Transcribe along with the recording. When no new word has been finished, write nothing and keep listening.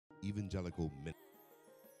Evangelical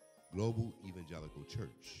Global Evangelical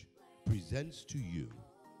Church presents to you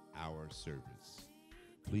our service.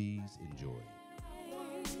 Please enjoy.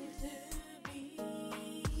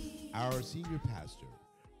 Our senior pastor,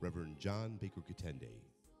 Reverend John Baker Katende,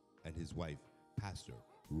 and his wife, Pastor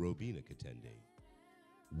Robina Katende,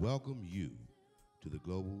 welcome you to the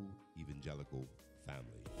Global Evangelical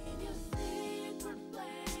family.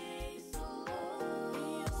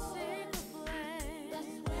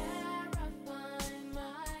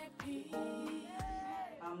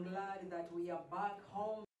 I'm glad that we are back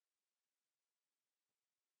home.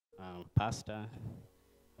 Pastor,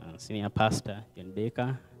 Senior Pastor John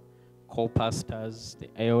Baker, co-pastors, the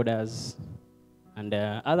elders, and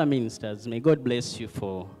other ministers. May God bless you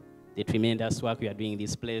for the tremendous work you are doing in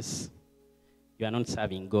this place. You are not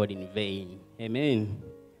serving God in vain. Amen.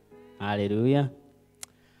 Hallelujah.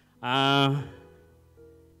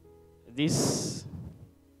 This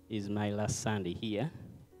is my last Sunday here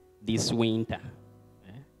this winter.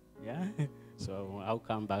 Yeah. So I'll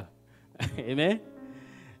come back. Amen.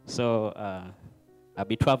 So I'll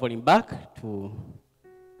be traveling back to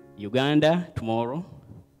Uganda tomorrow.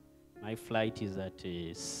 My flight is at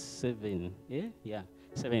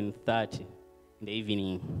 7:30 in the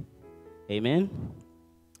evening. Amen.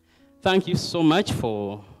 Thank you so much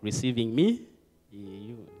for receiving me.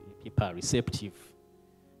 You people are receptive.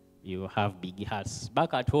 You have big hearts.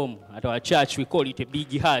 Back at home, at our church, we call it a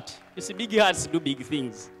big heart. You see, big hearts do big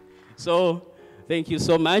things. So, thank you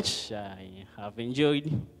so much. I have enjoyed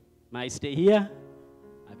my stay here.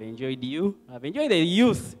 I've enjoyed you. I've enjoyed the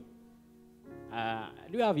youth.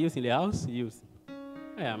 Do you have youth in the house? Youth.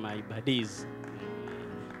 Where are my buddies?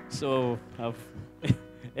 So,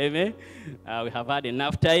 amen. We have had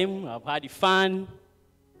enough time. I've had fun.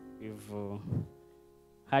 We've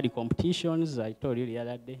had the competitions. I told you the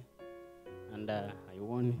other day. And I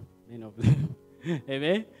won many of them.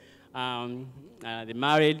 Amen. The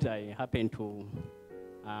married, I happened to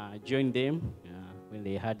join them when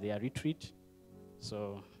they had their retreat.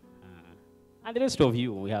 So, and the rest of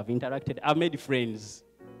you, we have interacted. I've made friends.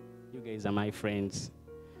 You guys are my friends.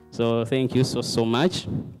 So thank you so much.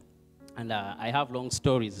 And I have long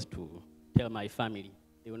stories to tell my family.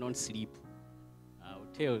 They will not sleep. I'll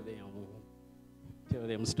tell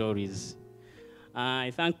them stories.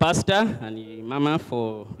 I thank Pastor and Mama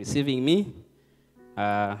for receiving me.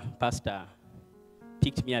 Pastor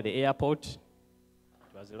picked me at the airport. It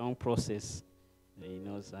was a long process,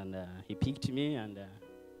 and he picked me, and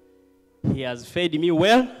he has fed me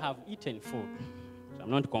well. I've eaten food, so I'm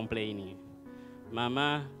not complaining.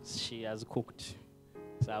 Mama, she has cooked,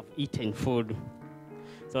 so I've eaten food.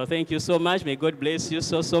 So thank you so much. May God bless you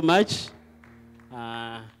so much.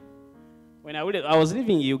 When I was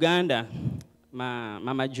living in Uganda,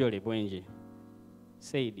 Mama Jole Bwenji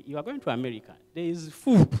said, "You are going to America. There is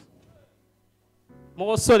food.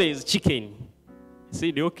 Most there is chicken." I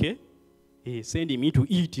said, "Okay." He's sending me to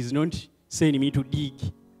eat. He's not sending me to dig.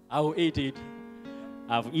 I'll eat it.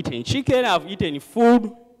 I've eaten chicken. I've eaten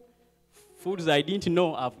food. Foods I didn't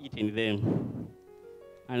know, I've eaten them.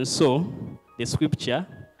 And so, the scripture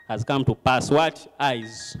has come to pass. What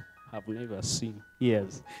eyes have never seen,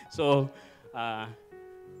 ears. So,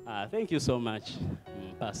 thank you so much,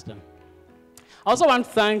 Pastor. I also want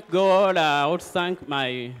to thank God. I want to thank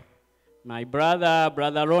my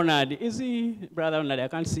brother Ronald. Is he, Brother Ronald? I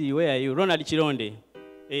can't see you. Where are you? Ronald Chironde.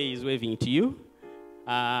 He is waving to you.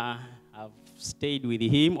 I've stayed with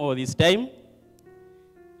him all this time.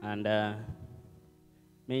 And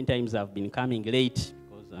many times I've been coming late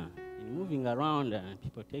because in moving around,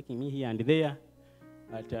 people taking me here and there.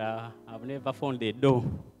 But I've never found the door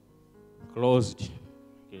closed.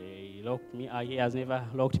 He locked me. He has never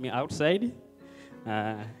locked me outside.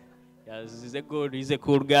 He's a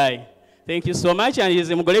cool guy. Thank you so much. And he's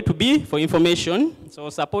great to be for information. So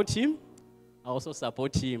support him. I also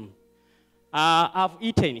support him. I've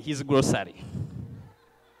eaten his grocery.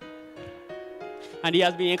 And he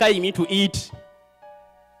has been encouraging me to eat.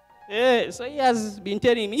 So he has been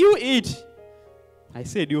telling me, "You eat." I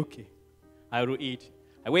said, "Okay, I will eat."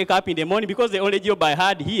 I wake up in the morning because the only job I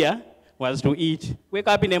had here was to eat. Wake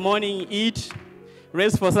up in the morning, eat,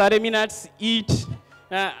 rest for 30 minutes, eat.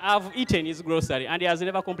 I've eaten his grocery, and he has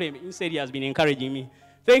never complained. Instead, he has been encouraging me.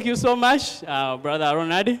 Thank you so much, Brother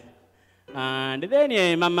Ronald. And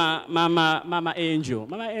then Mama Angel.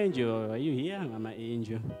 Mama Angel, are you here? Mama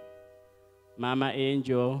Angel. Mama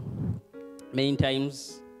Angel, many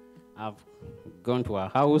times I've gone to her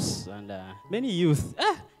house, and many youth.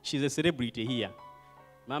 She's a celebrity here.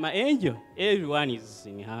 Mama Angel, everyone is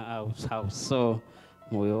in her house. So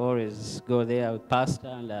We always go there with Pastor,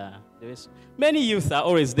 and many youth are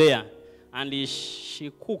always there. And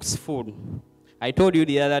she cooks food. I told you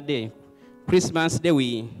the other day, Christmas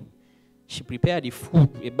Day, she prepared the food,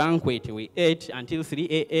 a banquet. We ate until 3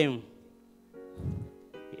 a.m.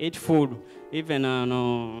 We ate food, even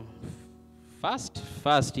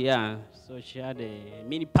fast, yeah. So she had a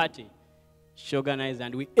mini party she organized,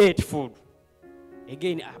 and we ate food.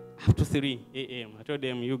 Again, up to 3 a.m. I told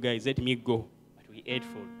them, you guys, let me go. But we ate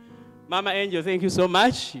food. Mama Angel, thank you so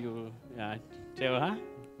much. You tell her.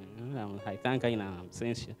 I thank her in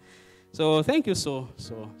absentia. So thank you so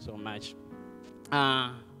much.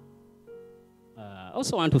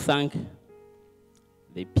 Also want to thank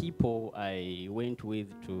the people I went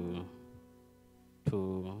with to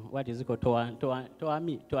what is it called,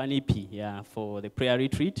 Toanipi, yeah, for the prayer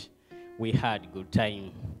retreat. We had good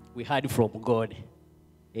time. We heard from God.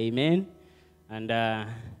 Amen. And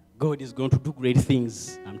God is going to do great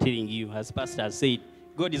things. I'm telling you, as Pastor said,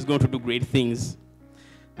 God is going to do great things.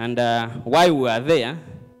 And while we were there,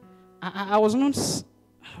 I was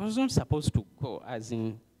not supposed to go. As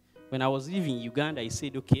in, when I was leaving Uganda, I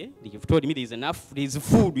said, okay, they've told me there's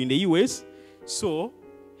food in the U.S. So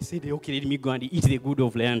I said, okay, let me go and eat the good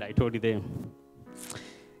of land. I told them.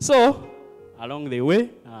 So along the way,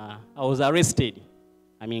 I was arrested.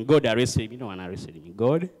 I mean, God arrested me. No one arrested me.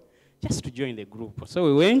 God, just to join the group. So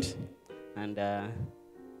we went, and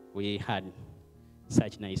we had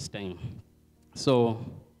such nice time. So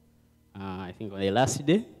I think on the last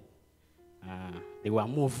day, they were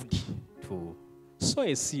moved to sow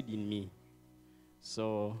a seed in me.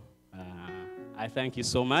 So I thank you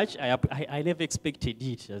so much. I never expected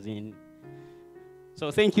it. As in,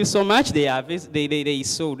 so thank you so much. They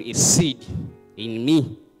sowed a seed in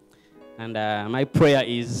me. And my prayer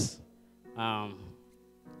is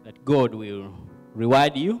that God will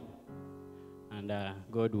reward you, and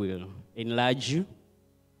God will enlarge you.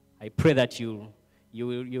 I pray that you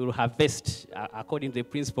will harvest according to the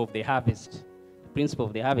principle of the harvest. The principle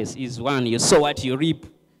of the harvest is, one, you sow what you reap.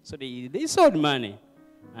 So they sowed money,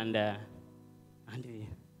 and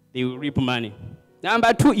they will reap money.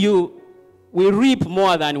 Number two, we reap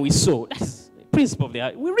more than we sow. That's the principle of the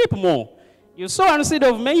harvest. We reap more. You sow a seed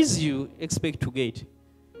of maize, you expect to get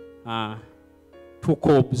 2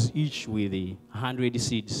 cobs each with 100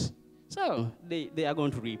 seeds. So they are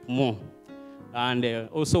going to reap more. And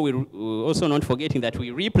also not forgetting that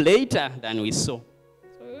we reap later than we sow.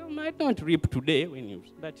 So you might not reap today,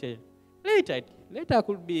 but later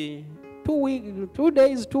could be 2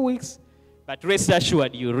 days, 2 weeks. But rest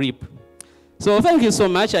assured, you reap. So thank you so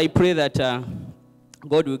much. I pray that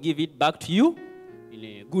God will give it back to you in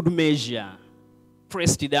a good measure,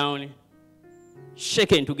 pressed down,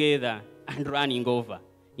 shaken together, and running over.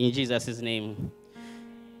 In Jesus' name.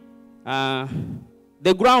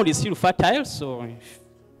 The ground is still fertile, so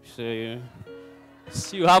you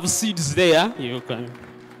still have seeds there.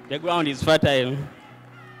 The ground is fertile.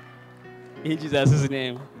 In Jesus'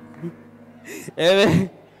 name. Amen.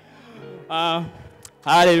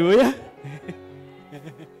 Hallelujah.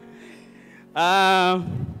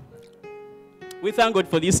 We thank God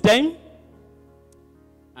for this time.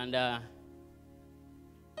 And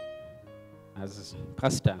as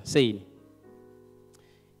Pastor said,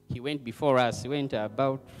 he went before us. He went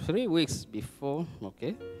about 3 weeks before,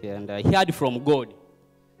 okay? And he heard from God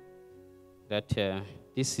that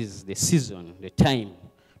this is the season, the time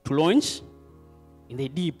to launch in the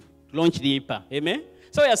deep, launch deeper. Amen?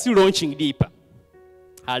 So we are still launching deeper.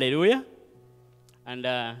 Hallelujah.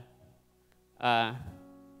 And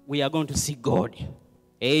we are going to see God.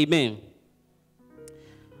 Amen.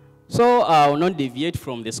 So I will not deviate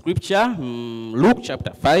from the scripture. Luke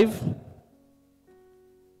chapter 5.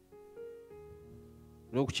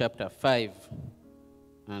 Luke chapter 5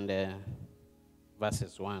 and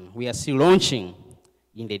verses 1. We are still launching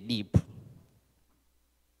in the deep.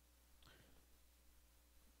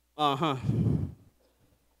 So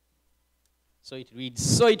it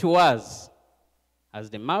reads, so it was, as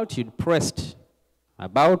the multitude pressed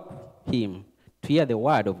about him to hear the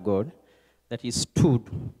word of God, that he stood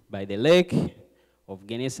by the lake of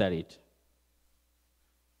Gennesaret.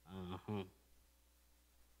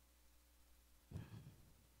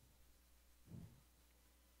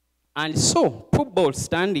 And saw 2 boats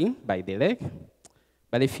standing by the lake,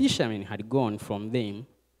 but the fishermen had gone from them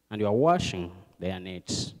and were washing their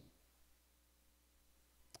nets.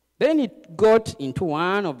 Then it got into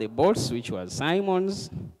one of the boats, which was Simon's,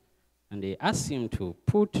 and they asked him to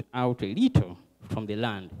put out a little from the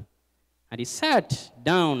land. And he sat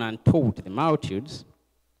down and taught the multitudes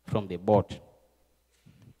from the boat.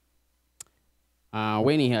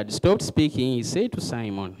 When he had stopped speaking, he said to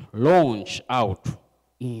Simon, launch out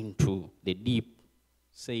into the deep.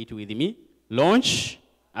 Say it with me. Launch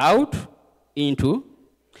out into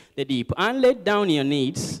the deep and let down your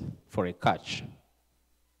nets for a catch.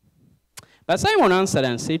 But Simon answered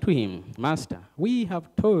and said to him, Master, we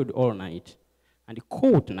have toiled all night and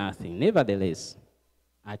caught nothing. Nevertheless,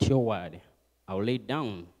 at your word, I will lay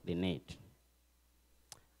down the net.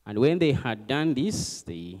 And when they had done this,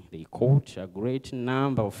 they caught a great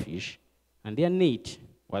number of fish, and their net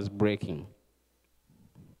was breaking.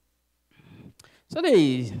 So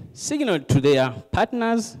they signaled to their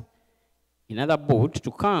partners in another boat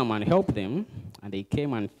to come and help them, and they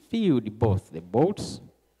came and filled both the boats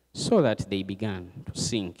so that they began to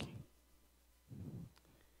sink.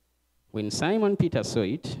 When Simon Peter saw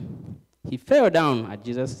it, he fell down at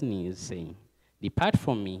Jesus' knees, saying, Depart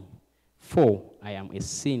from me, for I am a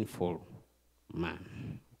sinful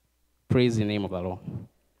man. Praise the name of the Lord.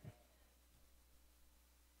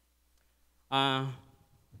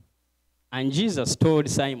 And Jesus told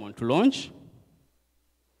Simon to launch.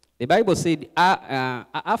 The Bible said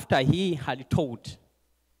after he had taught,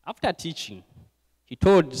 after teaching, he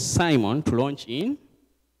told Simon to launch in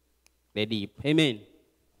the deep. Amen.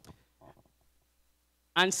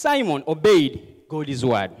 And Simon obeyed God's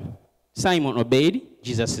word. Simon obeyed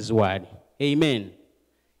Jesus' word. Amen.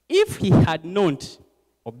 If he had not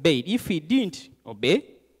obeyed, if he didn't obey,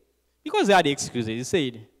 because he had excuses, he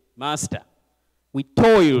said, Master, we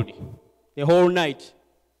toiled the whole night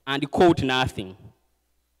and caught nothing.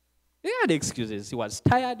 He had excuses. He was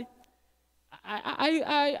tired.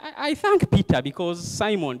 I thank Peter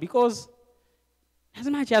Simon, because as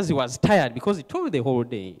much as he was tired, because he toiled the whole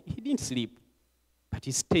day, he didn't sleep, but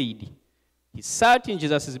he stayed. He sat in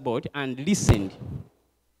Jesus' boat and listened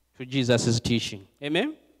to Jesus' teaching.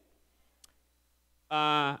 Amen?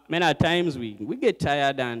 Many times we get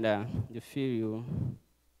tired and you feel you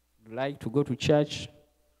like to go to church,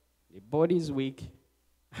 the body is weak,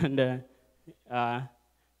 and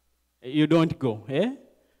you don't go. Eh?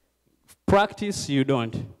 Practice, you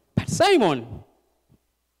don't. But Simon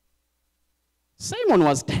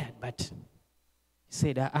was tired, but he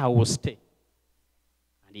said, I will stay.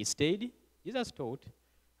 And he stayed. Jesus taught.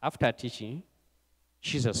 After teaching,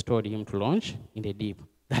 Jesus told him to launch in the deep.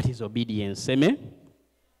 That is obedience. Amen?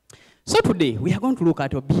 So today, we are going to look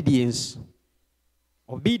at obedience.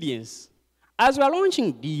 Obedience. As we are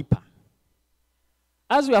launching deeper,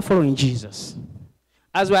 as we are following Jesus,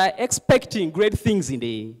 as we are expecting great things in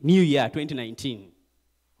the new year, 2019,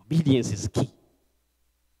 obedience is key.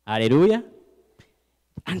 Hallelujah.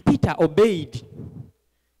 And Peter obeyed. He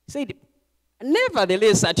said,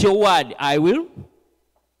 nevertheless, at your word, I will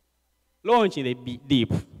launch in the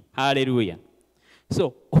deep. Hallelujah.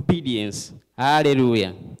 So, obedience.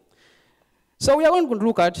 Hallelujah. So, we are going to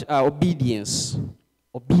look at obedience.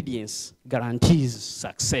 Obedience guarantees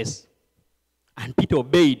success. And Peter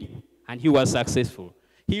obeyed, and he was successful.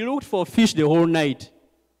 He looked for fish the whole night.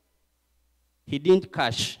 He didn't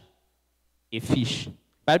catch a fish.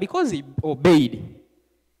 But because he obeyed,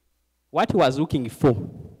 what he was looking for,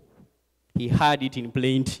 he had it in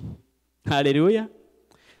plenty. Hallelujah.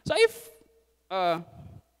 So if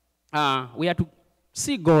we are to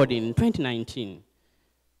see God in 2019,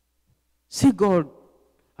 see God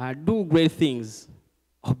do great things,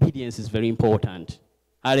 obedience is very important.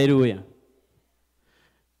 Hallelujah.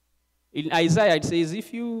 In Isaiah, it says,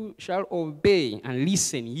 if you shall obey and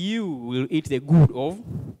listen, you will eat the good of.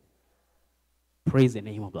 Praise the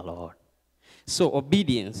name of the Lord. So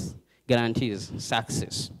obedience guarantees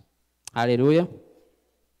success. Hallelujah.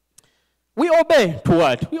 We obey to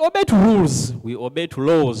what? We obey to rules. We obey to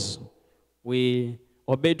laws. We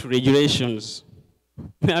obey to regulations.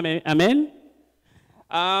 Amen?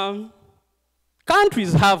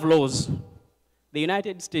 Countries have laws. The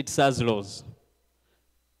United States has laws.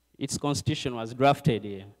 Its constitution was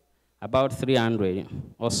drafted about 300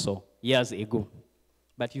 or so years ago.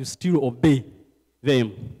 But you still obey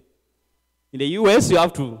them. In the US, you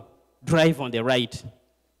have to drive on the right.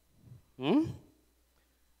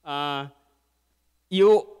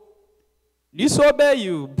 You disobey,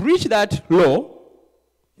 you breach that law,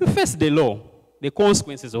 you face the law, the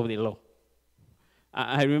consequences of the law.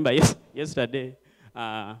 I remember yesterday,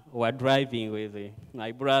 we were driving with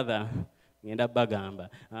my brother,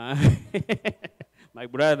 my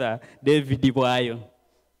brother, David Ibuayo.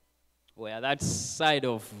 We are that side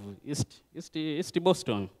of East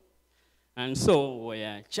Boston. And so we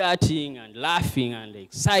are chatting and laughing and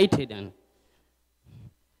excited and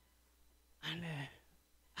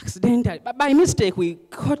accidentally, but by mistake, we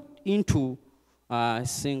got into a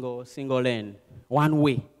single lane, one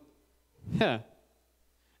way. Yeah.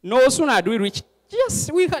 No sooner had we reached,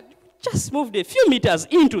 we had just moved a few meters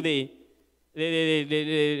into the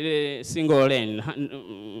single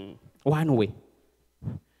lane, one way.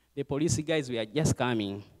 The police guys were just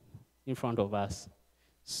coming in front of us.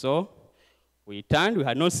 So we turned, we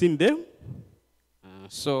had not seen them.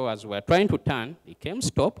 So as we were trying to turn, they came,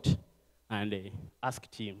 stopped, and they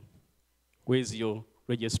asked him, "Where's your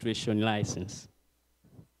registration license?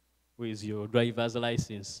 Where's your driver's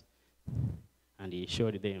license?" And he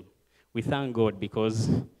showed them. We thank God because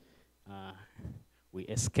we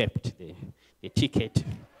escaped the ticket.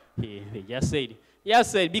 They just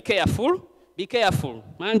said, be careful,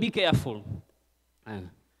 man, be careful.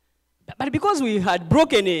 But because we had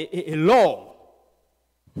broken a law,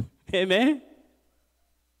 amen?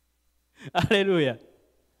 Hallelujah.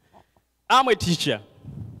 I'm a teacher.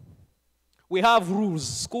 We have rules,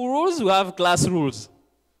 school rules, we have class rules.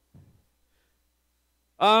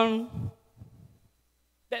 The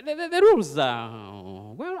rules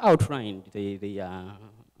are well outlined. They are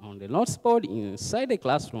on the notes board inside the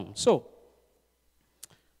classroom. So,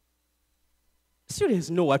 students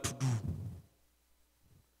know what to do.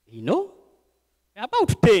 You know?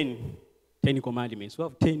 About 10 commandments. We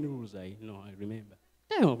have 10 rules, I remember.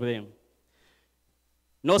 10 of them.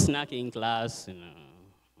 No snacking in class,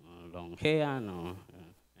 long hair, no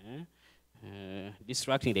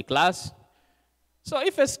distracting the class. So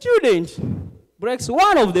if a student breaks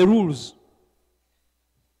one of the rules,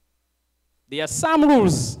 there are some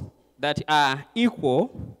rules that are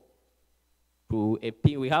equal to a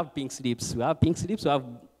pink. We have pink slips. I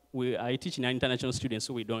teach in international students,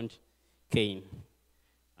 so we don't cane.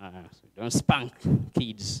 So we don't spank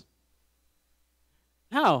kids.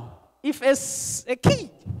 Now, if a kid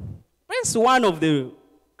breaks one of the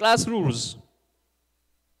class rules,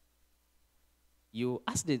 you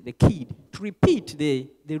ask the kid to repeat the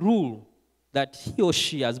rule that he or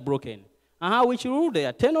she has broken. Which rule? There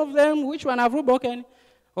are 10 of them. Which one have you broken?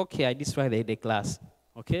 Okay, I destroy the class.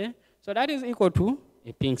 Okay? So that is equal to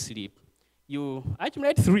a pink slip. You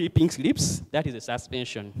accumulate 3 pink slips. That is a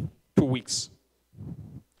suspension. 2 weeks.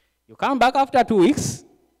 You come back after 2 weeks.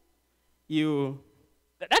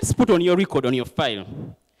 That's put on your record, on your file.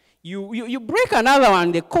 You break another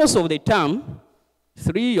one the course of the term.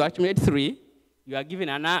 3, you accumulate 3. You are given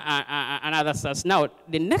another suspension. Now,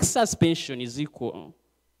 the next suspension is equal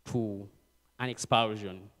to an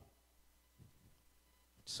expulsion.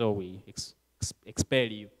 So we expel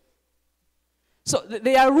you. So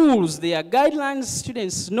there are rules, there are guidelines.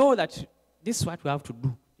 Students know that this is what we have to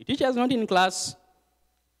do. The teacher is not in class.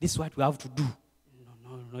 This is what we have to do.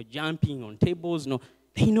 No jumping on tables. No,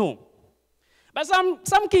 they know. But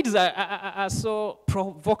some kids are so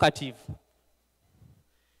provocative.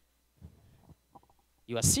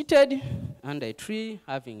 You are seated under a tree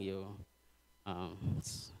having your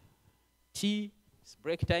tea. It's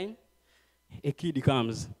break time. A kid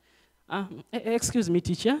comes. Excuse me,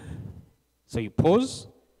 teacher. So you pause,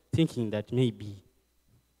 thinking that maybe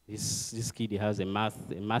this kid has a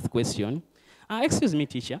math question. Excuse me,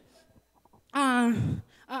 teacher.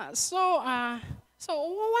 So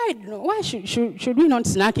why should we not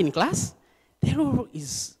snack in class? The rule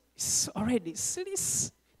is already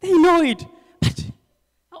serious. They know it. But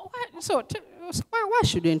why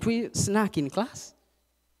shouldn't we snack in class?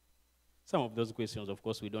 Some of those questions, of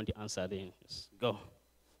course, we don't answer them. Just go.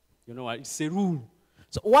 You know what? It's a rule.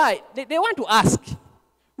 So why? They want to ask.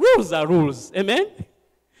 Rules are rules. Amen?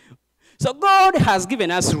 So God has given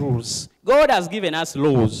us rules. God has given us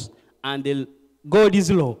laws. And God's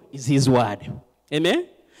law is his word. Amen?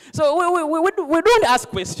 So we don't ask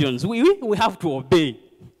questions. We have to obey.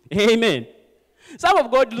 Amen? Some of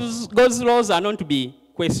God's laws are not to be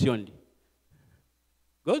questioned.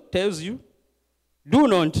 God tells you, do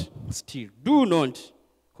not steal. Do not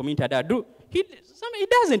commit adultery. He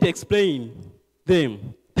doesn't explain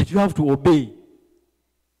them, but you have to obey.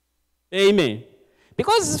 Amen.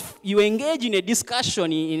 Because if you engage in a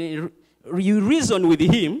discussion, you reason with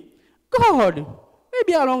him, God,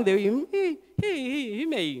 maybe along the way, he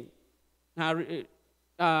may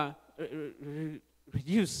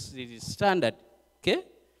reduce the standard. Okay?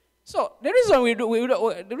 So the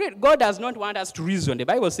reason God does not want us to reason. The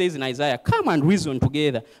Bible says in Isaiah, come and reason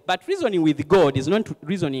together. But reasoning with God is not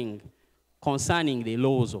reasoning concerning the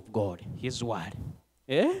laws of God, his word.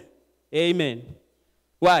 Eh? Amen.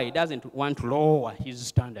 Why? He doesn't want to lower his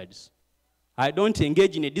standards. I don't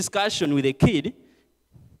engage in a discussion with a kid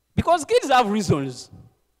because kids have reasons.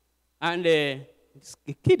 And a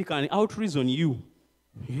kid can out-reason you.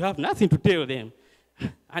 You have nothing to tell them.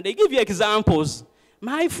 And they give you examples.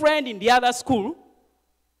 My friend in the other school,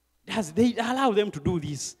 they allow them to do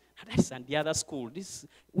this. That's the other school.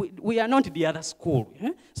 We are not the other school.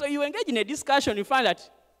 So you engage in a discussion, you find that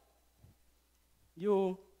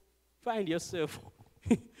you find yourself,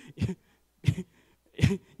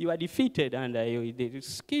 you are defeated, and the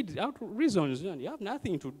kids out reasons, and you have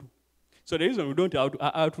nothing to do. So the reason we don't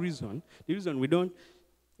out reason, the reason we don't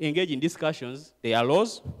engage in discussions, they are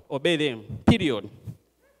laws, obey them, period.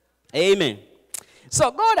 Amen. So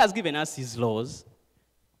God has given us his laws,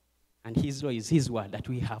 and his law is his word that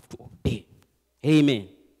we have to obey. Amen.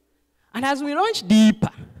 And as we launch deeper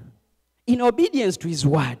in obedience to his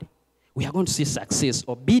word, we are going to see success.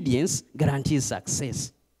 Obedience guarantees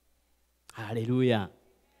success. Hallelujah.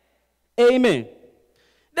 Amen.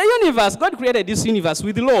 The universe, God created this universe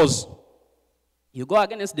with laws. You go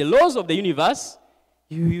against the laws of the universe,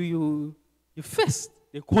 you face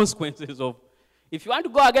the consequences of. If you want to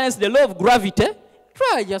go against the law of gravity,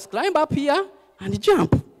 try just climb up here and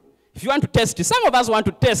jump. If you want to test it, some of us want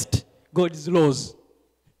to test God's laws.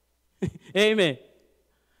 Amen.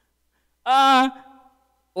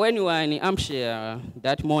 When we were in Hampshire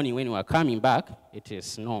that morning, when we were coming back, it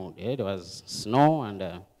snowed. There was snow,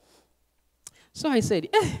 and so I said,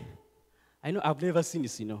 I know I've never seen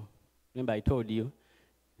this, Remember I told you,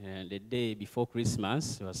 the day before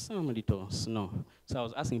Christmas, there was some little snow. So I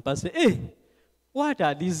was asking Pastor, what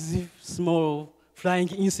are these small flying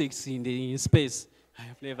insects in space? I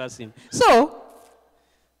have never seen. So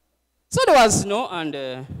there was snow, and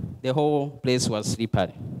the whole place was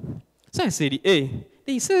slippery. So I said,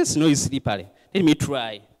 they say snow is slippery. Let me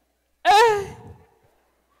try.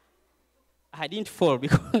 I didn't fall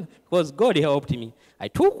because God helped me. I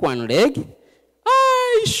took one leg.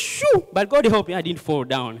 But God helped me. I didn't fall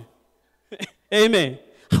down. Amen.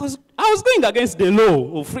 I was going against the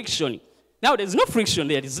law of friction. Now there's no friction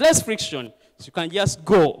there. There's less friction. So you can just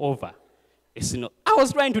go over. I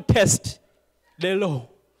was trying to test the law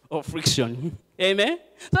of friction. Amen.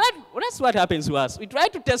 So that's what happens to us. We try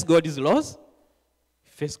to test God's laws.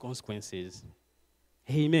 Face consequences.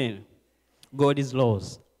 Amen. God's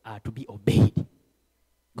laws are to be obeyed.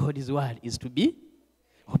 God's word is to be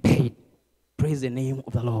obeyed. Praise the name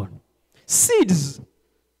of the Lord. Seeds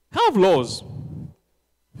have laws.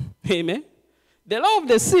 Amen. The law of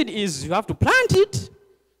the seed is you have to plant it,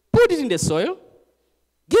 put it in the soil,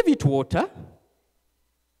 give it water.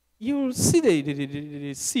 You'll see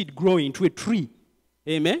the seed growing into a tree.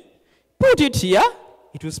 Amen. Put it here.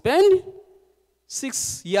 It will spend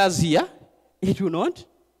 6 years here. It will not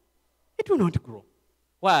grow.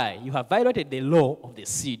 Why? You have violated the law of the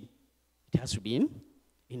seed. It has to be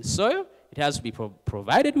in soil. It has to be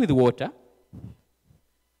provided with water.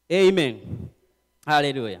 Amen.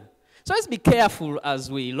 Hallelujah. So let's be careful as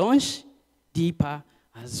we launch deeper,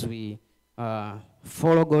 as we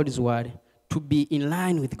follow God's word, to be in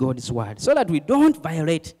line with God's word, so that we don't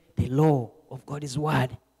violate the law of God's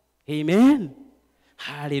word. Amen.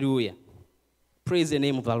 Hallelujah. Praise the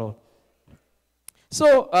name of the Lord.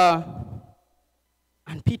 So,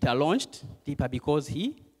 and Peter launched deeper because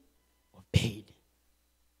he obeyed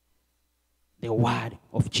the word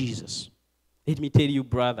of Jesus. Let me tell you,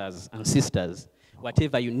 brothers and sisters,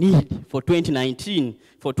 whatever you need for 2019,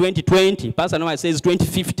 for 2020, Pastor Noah says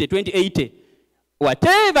 2050, 2080,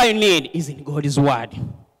 whatever you need is in God's word.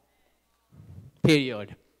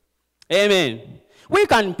 Period. Amen. We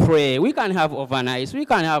can pray, we can have overnights, we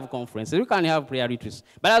can have conferences, we can have prayer retreats.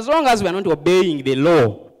 But as long as we are not obeying the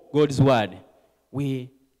law, God's word,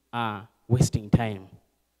 we are wasting time.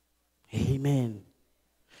 Amen.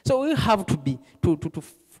 So we have to be to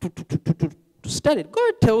study.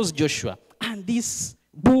 God tells Joshua, and this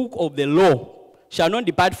book of the law shall not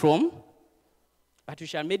depart from, but you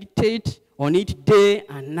shall meditate on it day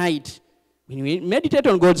and night. When we meditate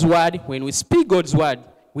on God's word, when we speak God's word,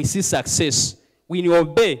 we see success. When you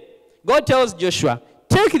obey, God tells Joshua,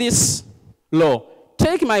 take this law,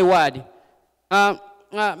 take my word,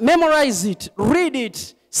 memorize it, read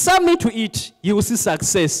it, submit to it, you will see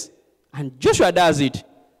success. And Joshua does it.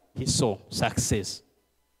 He saw success.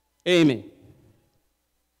 Amen.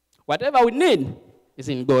 Whatever we need is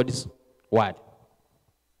in God's word.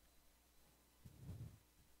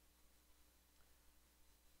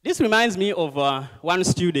 This reminds me of one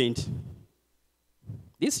student.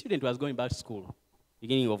 This student was going back to school,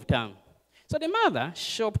 beginning of term. So the mother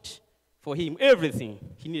shopped for him everything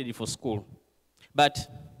he needed for school. But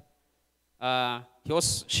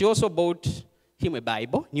she also bought him a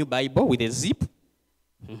Bible, new Bible with a zip.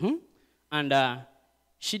 And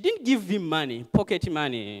she didn't give him money, pocket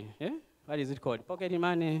money. What is it called? Pocket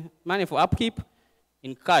money, money for upkeep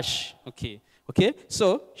in cash. Okay.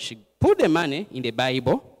 So she put the money in the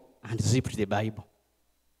Bible and zipped the Bible.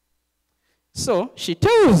 So she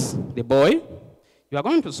tells the boy, you are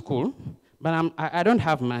going to school, but I don't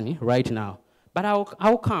have money right now. But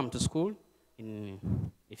I'll come to school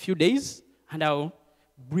in a few days, and I'll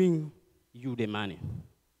bring you the money.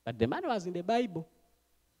 But the money was in the Bible.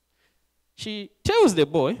 She tells the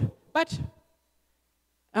boy, but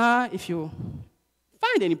if you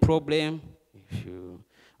find any problem, if you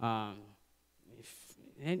are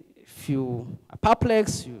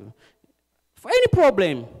perplexed, for any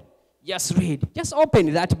problem, just read. Just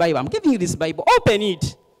open that Bible. I'm giving you this Bible. Open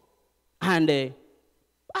it. And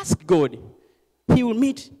ask God. He will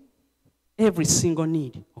meet every single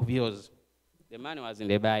need of yours. The man was in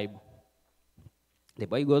the Bible. The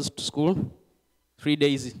boy goes to school. 3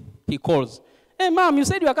 days, he calls. Hey, Mom, you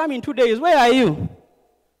said you are coming in 2 days. Where are you?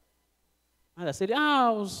 Mother said,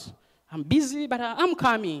 I'm busy, but I'm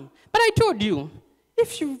coming. But I told you,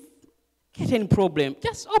 if you get any problem,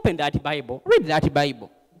 just open that Bible. Read that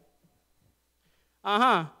Bible.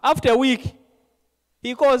 After a week,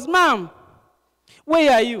 he calls, Mom,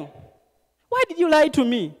 where are you? Why did you lie to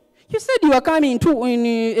me? You said you were coming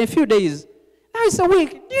in a few days. Now it's a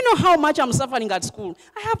week. Do you know how much I'm suffering at school?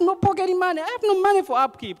 I have no pocket money. I have no money for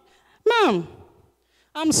upkeep. Mom,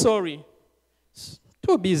 I'm sorry.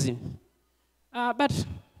 Too busy. But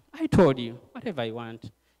I told you, whatever you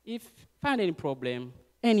want. If you find any problem,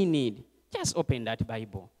 any need, just open that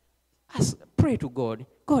Bible. Pray to God.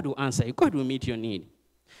 God will answer you. God will meet your need.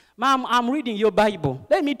 Mom, I'm reading your Bible.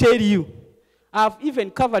 Let me tell you, I've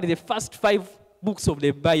even covered the first 5 books of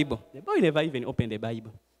the Bible. The boy never even opened the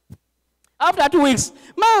Bible. After 2 weeks,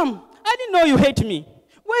 Mom, I didn't know you hate me.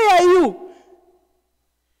 Where are you?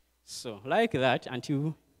 So, like that,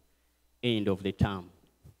 until end of the term,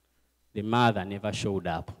 the mother never showed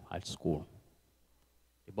up at school.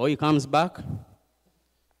 The boy comes back,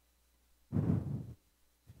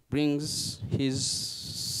 brings his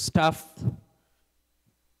stuff,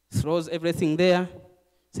 throws everything there,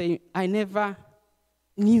 saying, I never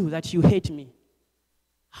knew that you hate me.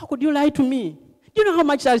 How could you lie to me? Do you know how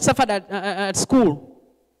much I suffered at school?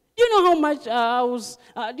 Do you know how much I was,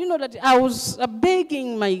 do you know that I was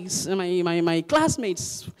begging my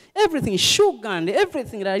classmates, everything, sugar and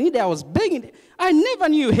everything that I needed, I was begging. I never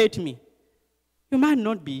knew you hate me. You might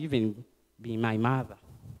not even be my mother.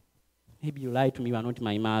 Maybe you lied to me, you are not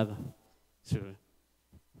my mother. So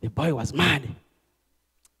the boy was mad.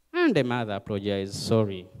 And the mother apologized,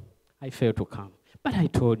 sorry, I failed to come. But I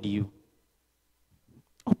told you,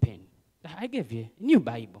 open. I gave you a new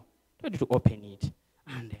Bible. I told you to open it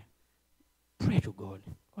and pray to God.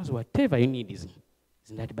 Because whatever you need is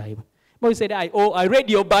in that Bible. Boy said, I read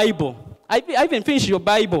your Bible. I even finished your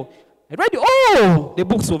Bible. I read all the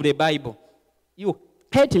books of the Bible. You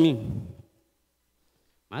hate me.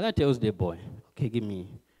 Mother tells the boy, okay, give me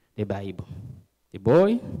the Bible. The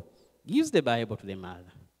boy gives the Bible to the mother.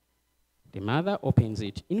 The mother opens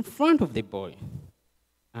it in front of the boy.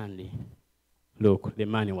 And look, the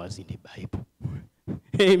money was in the Bible.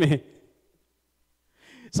 Amen.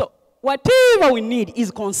 So, whatever we need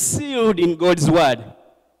is concealed in God's word.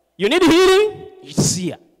 You need healing? It's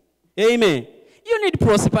here. Amen. You need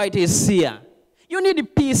prosperity? It's here. You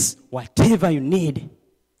need peace? Whatever you need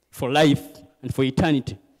for life and for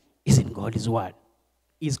eternity is in God's word.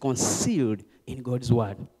 Is concealed in God's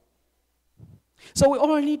word. So we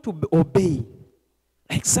all need to obey.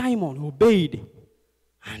 Like Simon obeyed.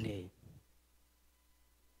 And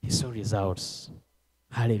he saw results.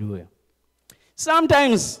 Hallelujah.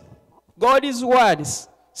 Sometimes God's word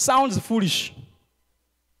sounds foolish.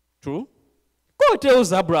 True? God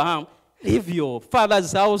tells Abraham, leave your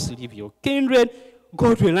father's house, leave your kindred,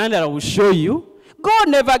 go to a land that I will show you. God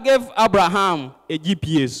never gave Abraham a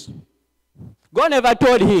GPS. God never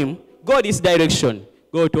told him, go this direction.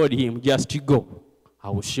 God told him, just go. I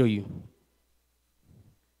will show you.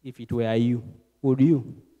 If it were you, would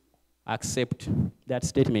you accept that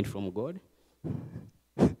statement from God?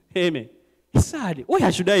 Amen. He said,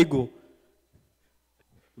 where should I go?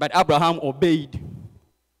 But Abraham obeyed.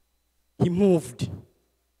 He moved.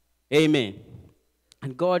 Amen.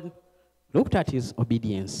 And God looked at his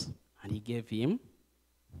obedience and he gave him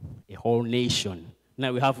a whole nation.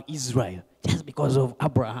 Now we have Israel just because of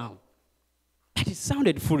Abraham. But it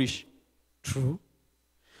sounded foolish. True.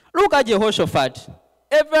 Look at Jehoshaphat.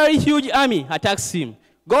 A very huge army attacks him.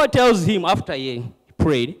 God tells him after he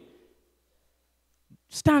prayed,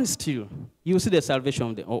 stand still. You will see the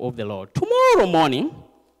salvation of the Lord. Tomorrow morning,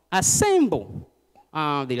 assemble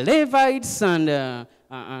the Levites and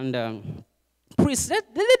priests.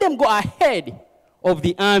 Let them go ahead of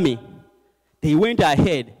the army. They went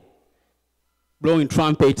ahead, blowing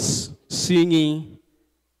trumpets, singing.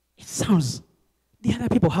 It sounds The other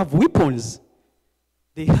people have weapons.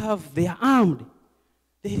 They are armed.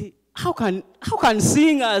 How can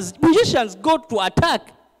singers, musicians go to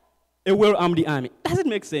attack a well-armed army? Doesn't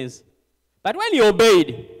make sense. But when he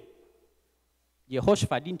obeyed,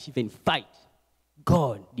 Jehoshaphat didn't even fight.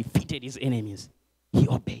 God defeated his enemies. He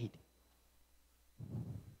obeyed.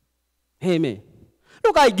 Amen.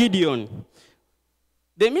 Look at Gideon.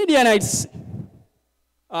 The Midianites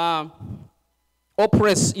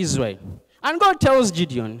oppress Israel. And God tells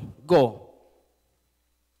Gideon, go.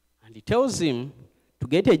 And he tells him to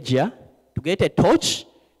get a jar, to get a torch,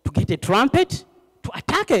 to get a trumpet, to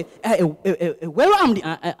attack a well-armed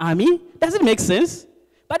army. Does it make sense?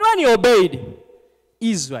 But when he obeyed,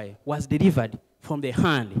 Israel was delivered from the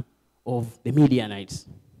hand of the Midianites.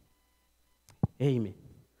 Amen.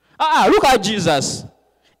 Look at Jesus.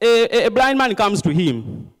 A blind man comes to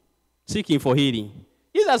him, seeking for healing.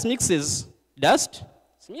 Jesus mixes dust,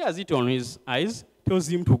 smears it on his eyes, tells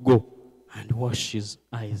him to go and wash his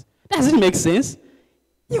eyes. Does it make sense?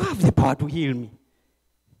 You have the power to heal me.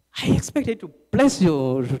 I expected to place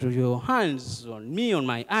your hands on me, on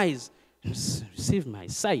my eyes, and receive my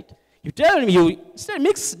sight. You tell me you still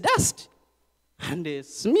mix dust and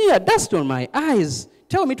smear dust on my eyes.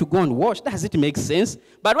 Tell me to go and wash. Does it make sense?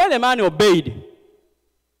 But when the man obeyed,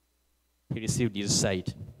 he received his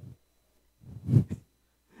sight.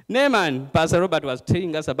 Naaman, Pastor Robert was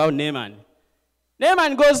telling us about Naaman.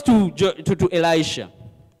 Naaman goes to Elisha.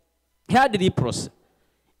 He had leprosy.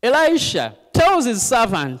 Elisha tells his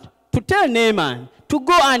servant to tell Naaman to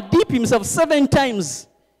go and dip himself 7 times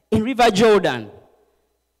in River Jordan.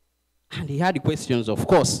 And he had questions, of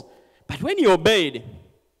course. But when he obeyed,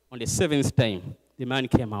 on the 7th time, the man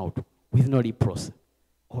came out with no leprosy.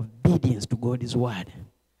 Obedience to God's word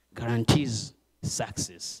guarantees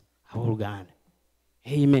success. God.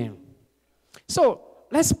 Amen. So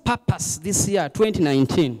let's purpose this year,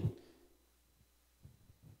 2019.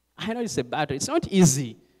 I know it's a battle. It's not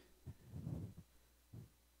easy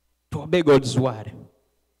to obey God's word.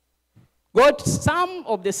 Some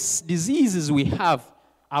of the diseases we have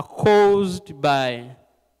are caused by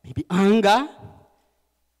maybe anger.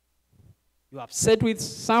 You're upset with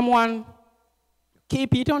someone,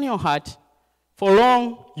 keep it on your heart. For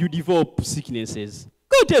long, you develop sicknesses.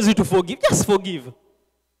 God tells you to forgive, just forgive.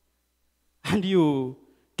 And you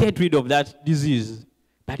get rid of that disease.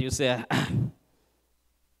 But you say,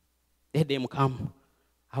 let them come.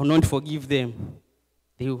 I will not forgive them.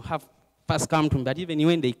 They will have first come to me. But even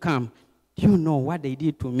when they come, you know what they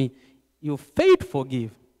did to me. You fail to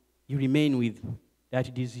forgive. You remain with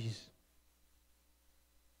that disease.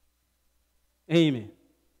 Amen.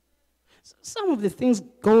 Some of the things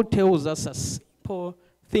God tells us are simple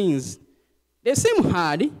things. They seem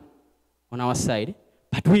hard on our side,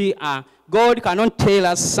 but God cannot tell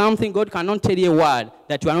us something, God cannot tell you a word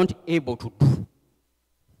that you are not able to do.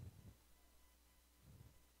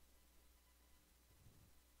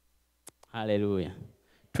 Hallelujah.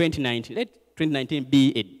 2019, let 2019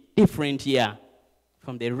 be a different year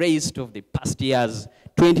from the rest of the past years.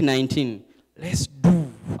 2019, let's do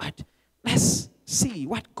let's see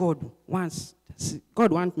what God wants.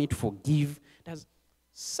 God wants me to forgive.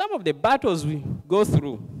 Some of the battles we go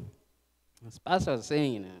through, as Pastor was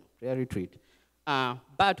saying in a prayer retreat, are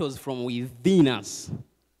battles from within us,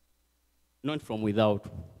 not from without.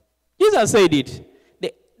 Jesus said it.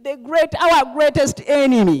 Our greatest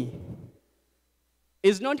enemy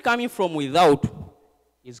is not coming from without,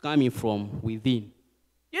 it's coming from within.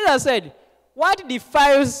 Jesus said, what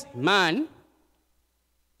defiles man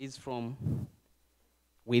is from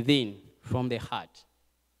within, from the heart.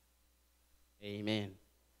 Amen.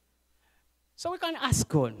 So we can ask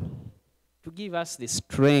God to give us the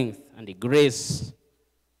strength and the grace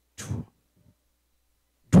to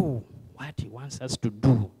do what he wants us to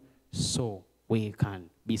do so we can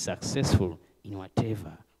be successful in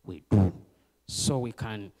whatever we do. So we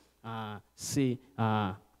can see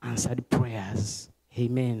answered prayers.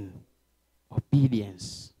 Amen.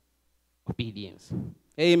 Obedience. Obedience.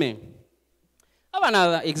 Amen. I have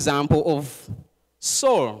another example of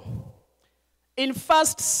Saul. In 1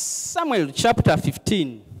 Samuel chapter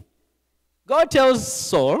 15, God tells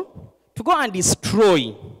Saul to go and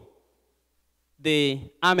destroy the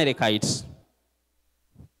Amalekites.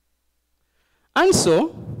 And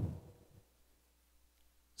so,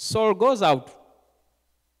 Saul goes out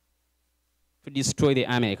to destroy the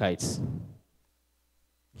Amalekites.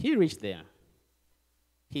 He reached there.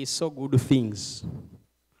 He saw good things.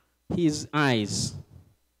 His eyes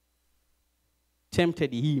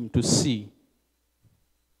tempted him to see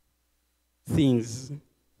things.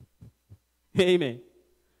 Amen.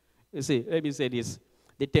 You see, let me say this.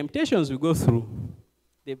 The temptations we go through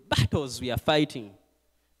the battles we are fighting,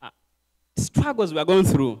 struggles we are going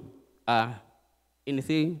through, at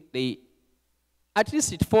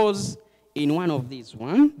least it falls in one of these.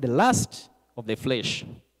 One, the lust of the flesh.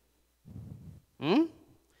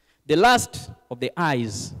 The lust of the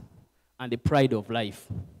eyes and the pride of life.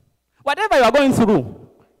 Whatever you are going through,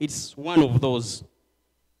 it's one of those.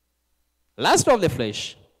 Lust of the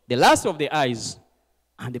flesh, the lust of the eyes,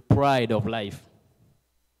 and the pride of life.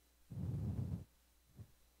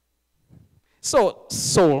 So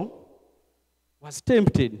Saul was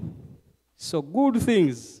tempted. So good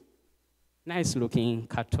things, nice-looking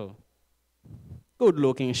cattle,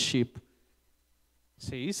 good-looking sheep.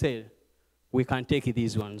 So he said, we can take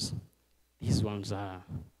these ones. These ones are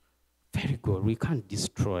very good. We can't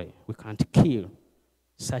destroy. We can't kill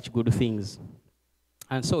such good things.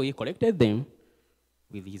 And so he collected them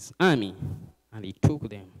with his army, and he took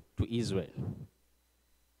them to Israel.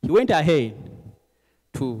 He went ahead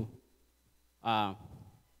to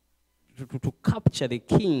capture the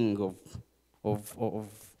king of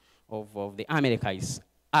the Amalekites,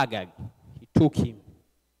 Agag. He took him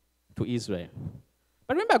to Israel.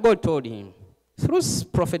 But remember, God told him, through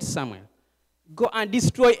prophet Samuel, go and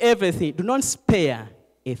destroy everything. Do not spare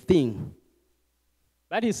a thing.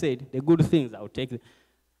 But he said, the good things I'll take them.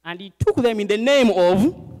 And he took them in the name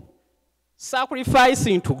of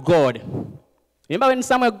sacrificing to God. Remember when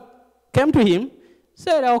Samuel came to him,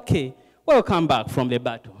 said, okay, welcome back from the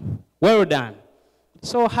battle. Well done.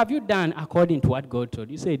 So have you done according to what God told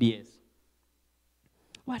you? He said, yes.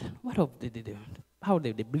 What of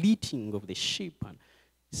the bleating of the sheep? And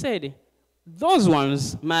he said, those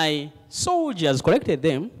ones, my soldiers collected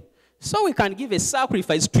them, so we can give a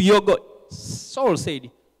sacrifice to your God. Saul said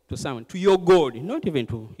to Samuel, to your God, not even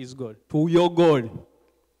to his God, to your God.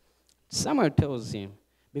 Samuel tells him,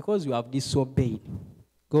 because you have disobeyed,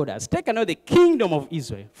 God has taken out the kingdom of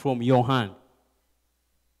Israel from your hand.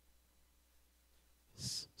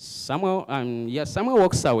 Samuel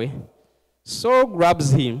walks away. Saul grabs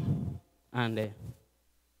him, and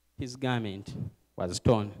his garment was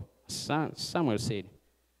torn. Samuel said,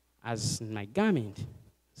 as my garment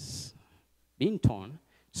has been torn,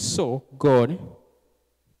 so God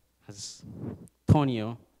has torn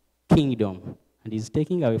your kingdom and is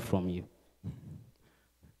taking away from you.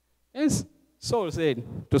 Yes, Saul said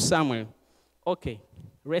to Samuel, okay,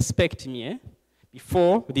 respect me,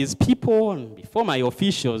 before these people and before my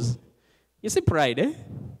officials. You see pride,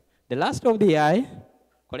 The lust of the eye,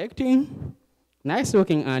 collecting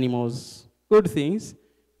nice-looking animals, good things.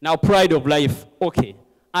 Now pride of life, okay,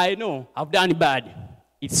 I know I've done bad.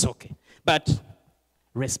 It's okay. But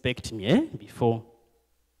respect me, before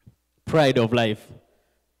pride of life.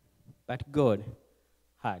 But God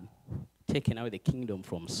had taken away the kingdom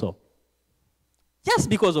from Saul. Just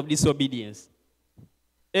because of disobedience.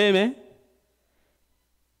 Amen?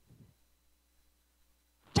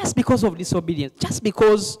 Just because of disobedience. Just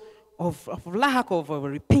because of lack of a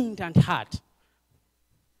repentant heart.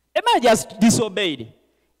 Am I just disobeyed?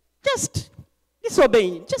 Just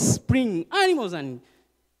disobeying. Just bring animals and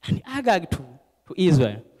Agag to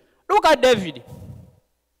Israel. Look at David.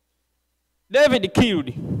 David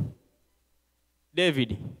killed.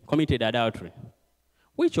 David committed adultery.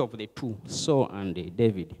 Which of the two, Saul and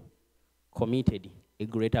David, committed a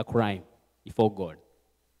greater crime before God?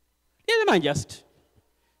 The other man just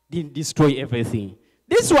didn't destroy everything.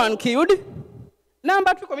 This one killed.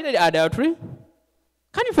 Number two committed adultery.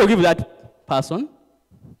 Can you forgive that person?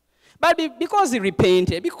 But because he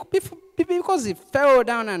repented, because he fell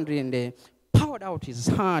down and poured out his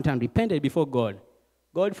heart and repented before God,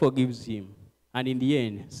 God forgives him. And in the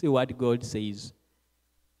end, see what God says,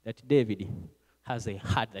 that David has a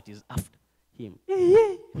heart that is after him.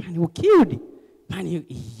 Man, who killed? Man,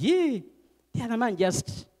 the other man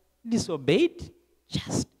just disobeyed,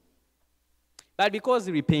 but because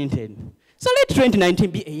he repented. So let 2019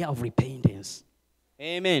 be a year of repentance.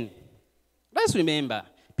 Amen. Let's remember,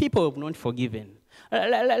 people have not forgiven.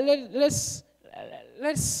 Let's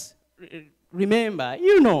remember,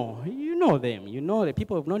 you know them. You know the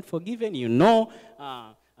people have not forgiven. You know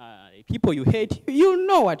people you hate. You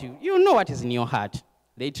know what is in your heart.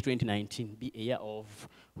 Let 2019 be a year of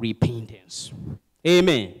repentance.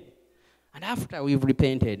 Amen. And after we've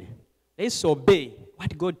repented, let's obey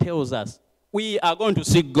what God tells us. We are going to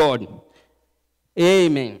seek God.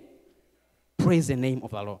 Amen. Praise the name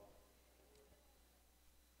of the Lord.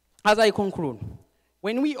 As I conclude,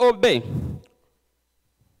 when we obey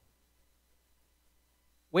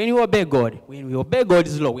God, when we obey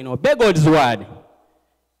God's law, when we obey God's word,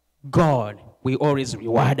 God will always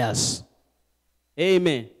reward us.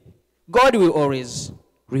 Amen. God will always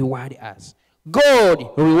reward us.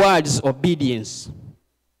 God rewards obedience.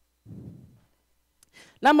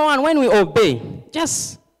 Number one, when we obey,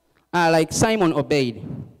 just like Simon obeyed,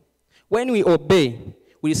 when we obey,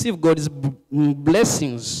 we receive God's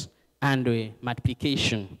blessings and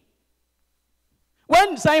multiplication.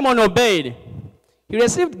 When Simon obeyed, he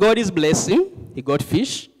received God's blessing, he got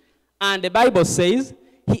fish, and the Bible says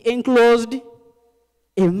he enclosed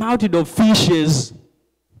a multitude of fishes.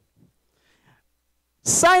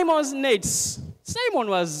 Simon's nets. Simon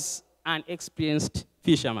was an experienced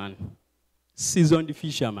fisherman, seasoned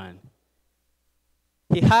fisherman.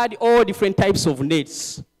 He had all different types of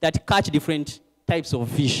nets that catch different types of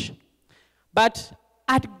fish. But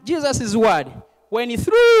at Jesus' word, when he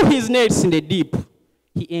threw his nets in the deep,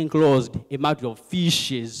 he enclosed a multitude of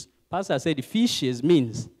fishes. Pastor said fishes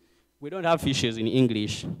means, we don't have fishes in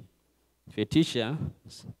English. If a teacher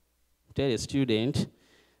tell a student,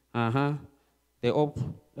 the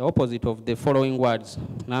opposite of the following words.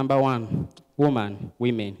 Number one, woman,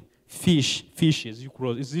 women. Fish, fishes.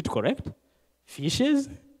 Is it correct? Fishes?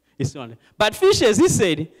 It's not. But fishes, he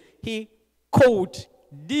said, he caught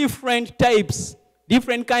different types,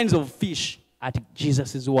 different kinds of fish at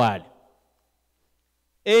Jesus' word.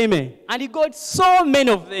 Amen. And he got so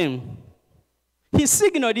many of them. He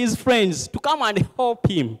signaled his friends to come and help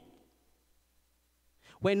him.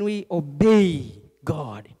 When we obey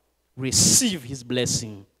God, receive his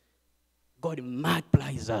blessing, God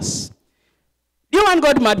multiplies us. Do you want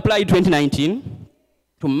God to multiply in 2019?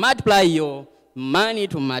 To multiply your money,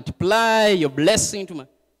 to multiply your blessing,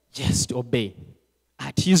 just obey.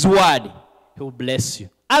 At his word, he will bless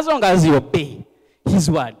you. As long as you obey his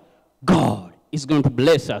word, God is going to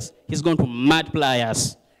bless us. He's going to multiply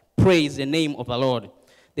us. Praise the name of the Lord.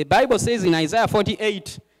 The Bible says in Isaiah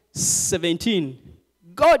 48:17,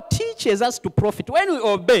 God teaches us to profit. When we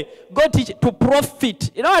obey, God teaches to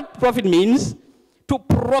profit. You know what profit means? To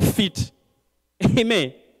profit.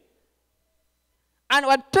 Amen. And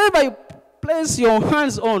whatever you place your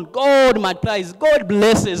hands on, God multiplies. God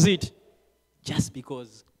blesses it. Just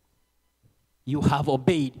because you have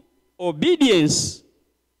obeyed. Obedience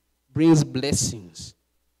brings blessings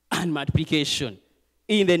and multiplication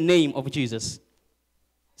in the name of Jesus.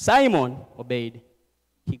 Simon obeyed.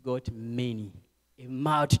 He got many. A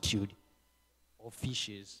multitude of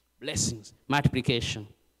fishes, blessings, multiplication.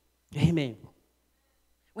 Amen.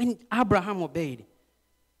 When Abraham obeyed,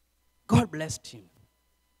 God blessed him.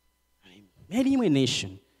 He made him a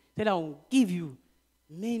nation. He said, I will give you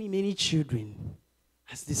many, many children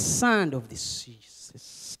as the sand of the seas, the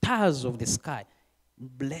stars of the sky.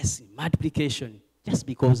 Blessing, multiplication, just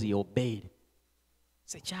because he obeyed.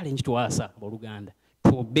 It's a challenge to us, Uganda,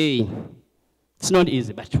 to obey. It's not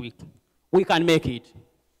easy, but we can make it.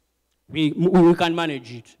 We can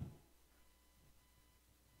manage it.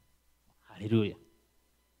 Hallelujah.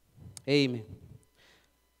 Amen.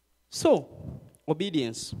 So,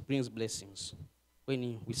 obedience brings blessings.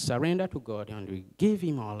 When we surrender to God and we give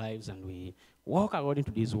him our lives and we walk according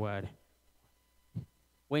to this word.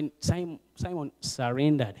 When Simon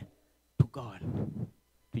surrendered to God,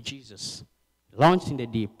 to Jesus, launched in the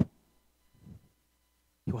deep,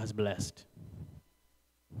 he was blessed.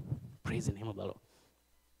 Praise the name of the Lord.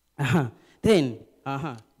 Then,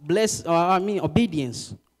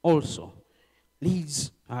 obedience also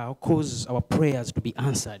leads, causes our prayers to be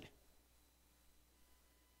answered.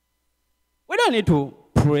 We don't need to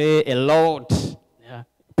pray a lot. Yeah.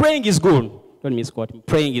 Praying is good. Don't misquote me.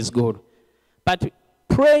 Praying is good. But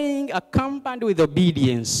praying accompanied with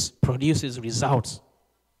obedience produces results.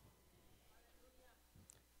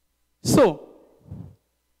 So,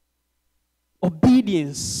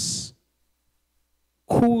 obedience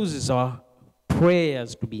causes our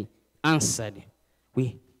prayers to be answered.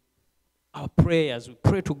 Our prayers, we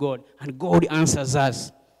pray to God, and God answers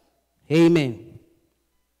us. Amen.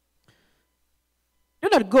 You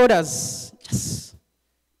know that God has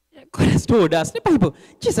told us. The Bible,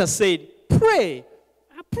 Jesus said, pray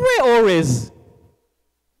always.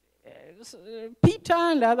 Peter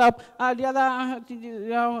and the other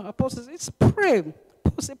apostles, it's pray.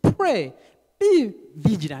 Paul said, pray. Be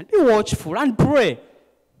vigilant, be watchful, and pray.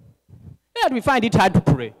 That we find it hard to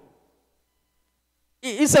pray.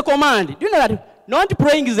 It's a command. Do you know that not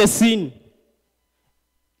praying is a sin?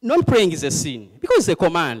 Not praying is a sin because it's a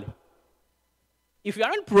command. If you are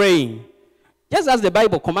not praying, just as the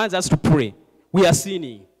Bible commands us to pray, we are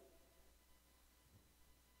sinning.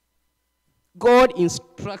 God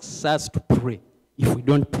instructs us to pray. If we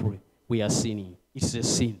don't pray, we are sinning. It's a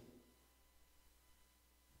sin.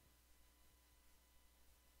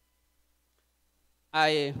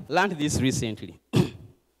 I learned this recently.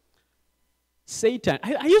 Satan,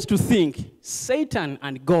 I used to think Satan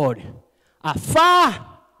and God are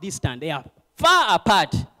far distant. They are far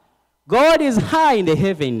apart. God is high in the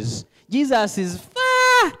heavens. Jesus is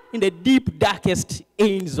far in the deep, darkest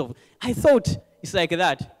ends of. I thought it's like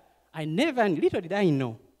that. Little did I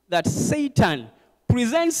know that Satan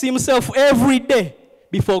presents himself every day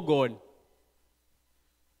before God.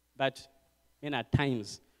 But at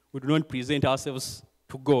times, we do not present ourselves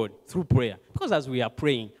to God through prayer. Because as we are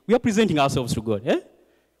praying, we are presenting ourselves to God.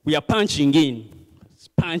 We are punching in,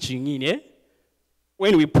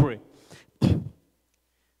 when we pray.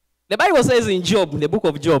 The Bible says in Job, the book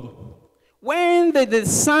of Job, when the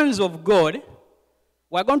sons of God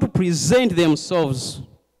were going to present themselves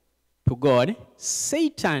to God,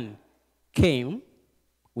 Satan came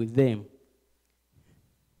with them.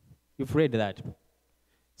 You've read that.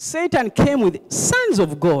 Satan came with sons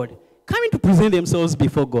of God coming to present themselves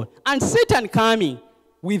before God. And Satan coming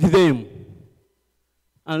with them.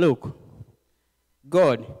 And look,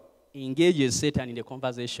 God engages Satan in the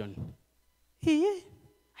conversation.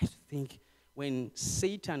 I think when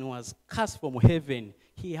Satan was cast from heaven,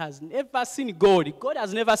 he has never seen God. God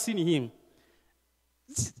has never seen him.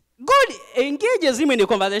 God engages him in the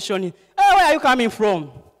conversation. Hey, where are you coming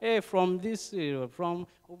from? Hey, from this, from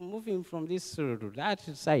moving from this to that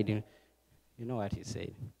side. You know what he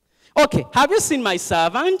said. Okay, have you seen my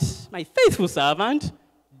servant, my faithful servant,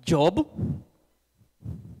 Job?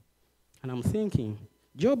 And I'm thinking,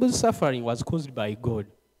 Job's suffering was caused by God.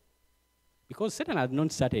 Because Satan had not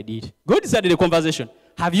started it. God started the conversation.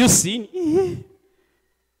 Have you seen?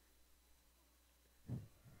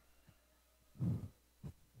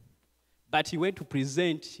 But he went to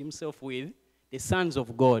present himself with the sons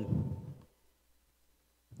of God.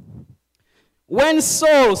 When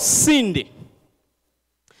Saul sinned,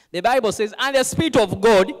 the Bible says, and the Spirit of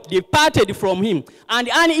God departed from him, and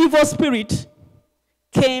an evil spirit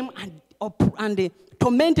came and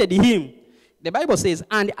tormented him. The Bible says,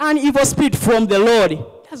 and an evil spirit from the Lord.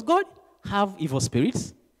 Does God have evil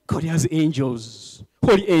spirits? God has angels,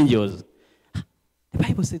 holy angels. The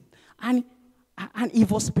Bible says, an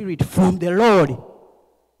evil spirit from the Lord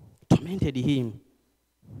tormented him.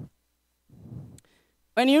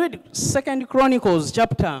 When you read 2 Chronicles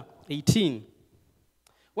chapter 18,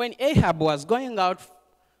 when Ahab was going out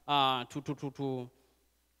to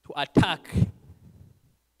attack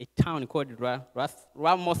a town called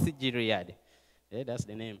Ramoth Gilead, that's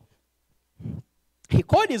the name. He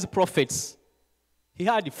called his prophets. He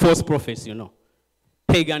had false prophets,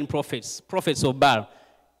 pagan prophets, prophets of Baal.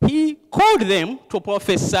 He called them to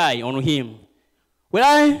prophesy on him. Will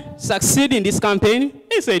I succeed in this campaign?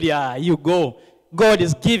 He said, yeah, you go. God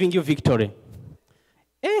is giving you victory.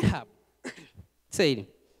 Ahab said,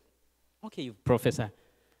 okay, you prophesy.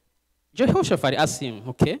 Jehoshaphat asked him,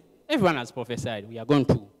 okay, everyone has prophesied. We are going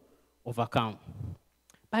to overcome.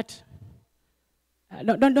 But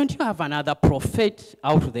don't you have another prophet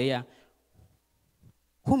out there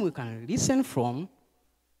whom we can listen from?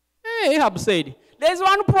 Ahab said, there's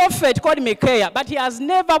one prophet called Micaiah, but he has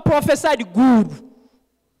never prophesied good.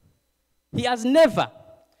 He has never.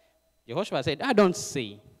 Jehoshaphat said, I don't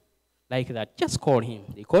say like that. Just call him.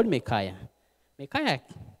 They called Micaiah.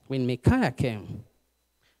 When Micaiah came,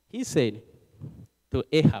 he said to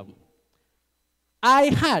Ahab,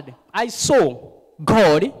 I saw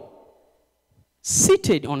God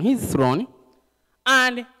seated on his throne,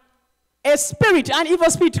 and a spirit, an evil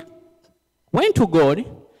spirit, went to God.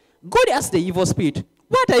 God asked the evil spirit,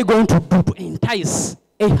 what are you going to do to entice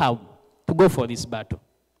Ahab to go for this battle?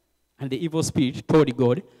 And the evil spirit told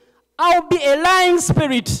God, I'll be a lying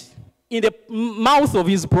spirit in the mouth of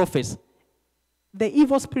his prophets. The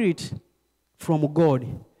evil spirit from God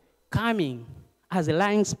coming as a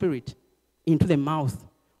lying spirit into the mouth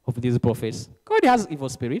of these prophets. God has evil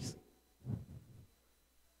spirits.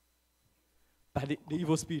 But the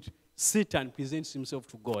evil spirit, Satan, presents himself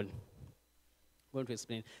to God. I'm going to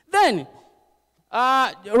explain. Then,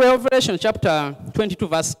 Revelation chapter 22,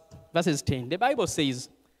 verses 10. The Bible says,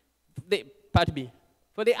 part B,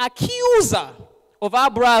 for the accuser of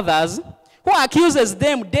our brothers, who accuses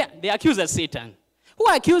them, the accuser Satan,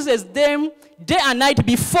 who accuses them day and night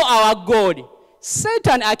before our God.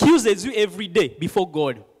 Satan accuses you every day before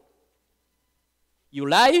God. You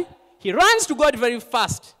lie, he runs to God very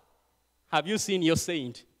fast. Have you seen your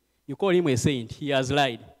saint? You call him a saint. He has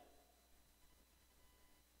lied.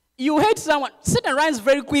 You hate someone. Satan runs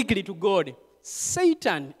very quickly to God.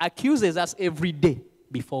 Satan accuses us every day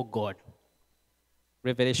before God.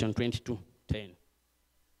 Revelation 22:10.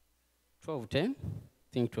 12:10? I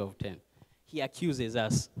think 12:10. He accuses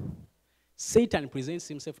us. Satan presents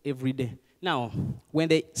himself every day Now, when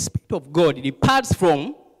the Spirit of God departs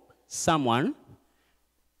from someone,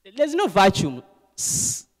 there's no virtue.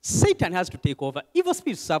 Satan has to take over. Evil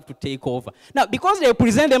spirits have to take over. Now, because they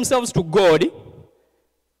present themselves to God,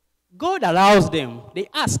 God allows them. They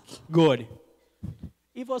ask God.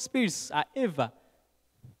 Evil spirits are ever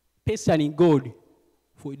pestering God.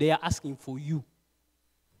 They are asking for you.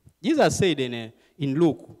 Jesus said in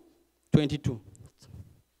Luke 22,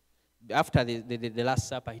 after the Last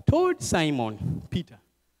Supper, he told Simon, Peter,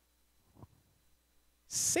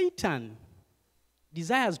 Satan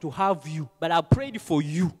desires to have you, but I prayed for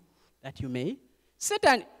you that you may.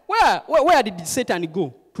 Satan, where did Satan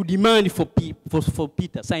go to demand for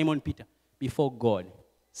Peter, Simon Peter, before God?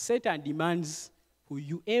 Satan demands for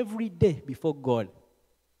you every day before God.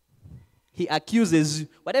 He accuses you.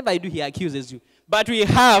 Whatever you do, he accuses you. But we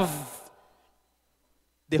have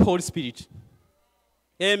the Holy Spirit.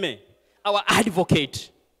 Amen. Our advocate.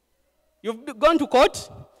 You've gone to court.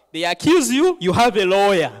 They accuse you. You have a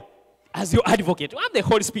lawyer as your advocate. You have the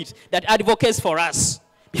Holy Spirit that advocates for us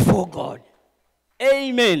before God.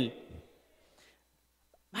 Amen.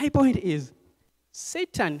 My point is,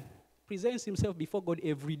 Satan presents himself before God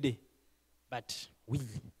every day. But we,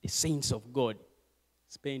 the saints of God,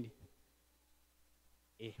 spend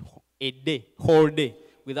a whole day,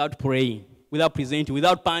 without praying, without presenting,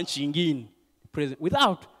 without punching in,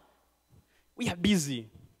 we are busy.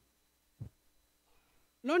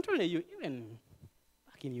 Not only you, even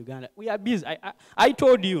back in Uganda, we are busy. I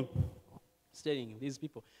told you, studying these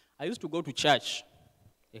people, I used to go to church.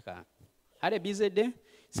 Had a busy day,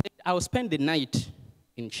 said I will spend the night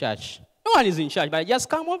in church. No one is in church, but I just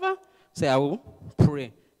come over, say I will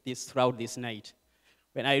pray throughout this night.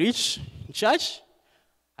 When I reach church,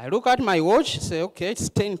 I look at my watch, say, okay, it's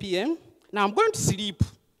 10 p.m. Now I'm going to sleep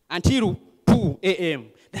until 2 a.m.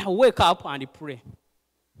 Then I wake up and pray.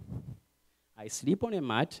 I sleep on a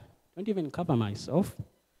mat, don't even cover myself.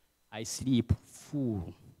 I sleep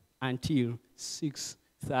full until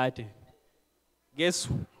 6:30. Guess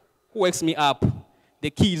who wakes me up? The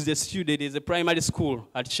kids, the students, the primary school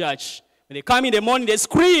at church. When they come in the morning, they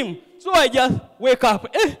scream. So I just wake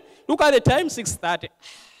up. Look at the time, 6:30.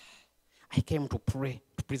 I came to pray,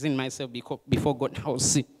 to present myself before God. Now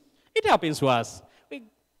see. It happens to us. We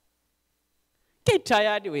get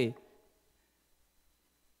tired. We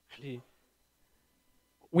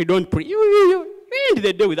don't pray. We end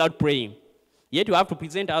the day without praying. Yet we have to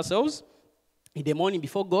present ourselves in the morning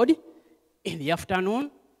before God, in the afternoon,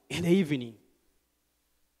 in the evening.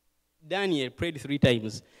 Daniel prayed 3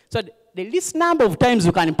 times. So the least number of times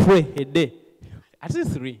you can pray a day, at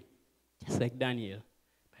least 3, just like Daniel.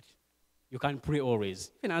 But you can pray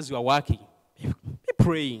always. Even as you are working, be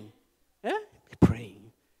praying. Be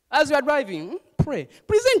praying. As you are driving, pray.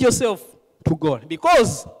 Present yourself to God,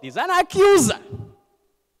 because there's an accuser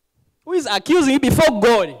who is accusing you before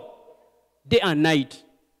God day and night.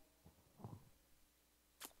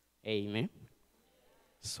 Amen.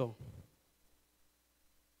 So,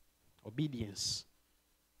 obedience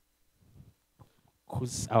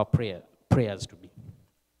causes our prayers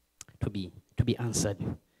to be answered.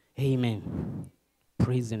 Amen.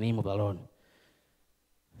 Praise the name of the Lord.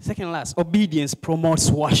 Second last, obedience promotes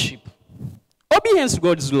worship. Obedience to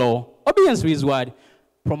God's law, obedience to His word,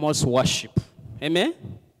 promotes worship. Amen.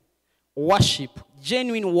 Worship,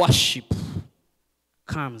 genuine worship,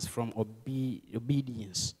 comes from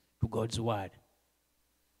obedience to God's word.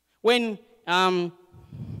 When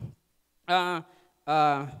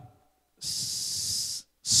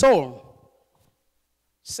Saul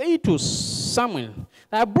said to Samuel,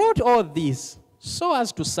 I brought all this so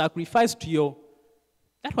as to sacrifice to you.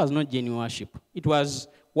 That was not genuine worship. It was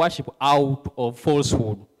worship out of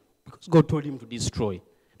falsehood, because God told him to destroy.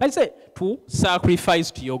 But he said, to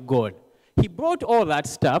sacrifice to your God. He brought all that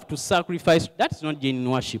stuff to sacrifice. That's not genuine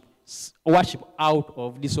worship. Worship out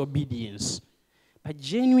of disobedience. But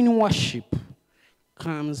genuine worship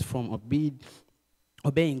comes from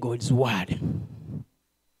obeying God's word.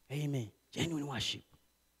 Amen. Genuine worship.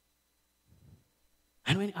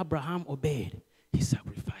 And when Abraham obeyed, he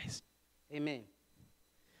sacrificed. Amen.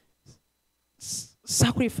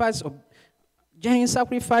 Sacrifice, genuine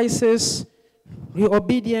sacrifices, real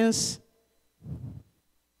obedience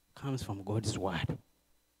comes from God's word.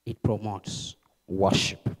 It promotes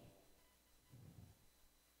worship.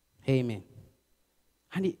 Amen.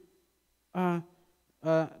 And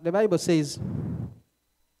the Bible says,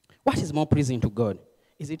 what is more pleasing to God?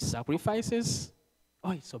 Is it sacrifices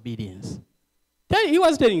or it's obedience? He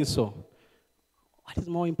was telling so. What is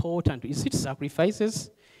more important? Is it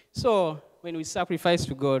sacrifices? So when we sacrifice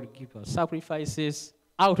to God, give us sacrifices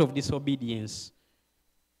out of disobedience.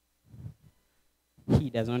 he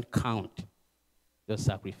does not count those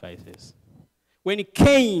sacrifices. When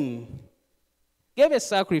Cain gave a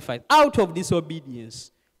sacrifice out of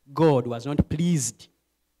disobedience, God was not pleased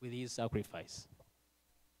with his sacrifice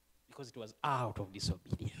because it was out of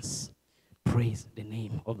disobedience. Praise the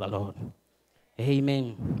name of the Lord.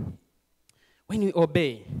 Amen. When we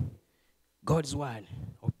obey God's word,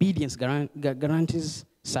 obedience guarantees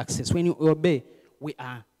success. When you obey, we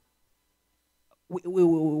are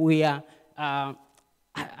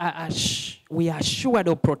assured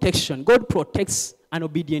of protection. God protects an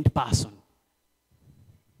obedient person.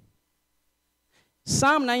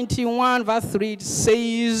 Psalm 91 verse 3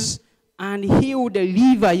 says, and he will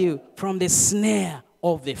deliver you from the snare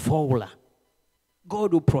of the fowler.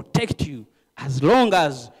 God will protect you as long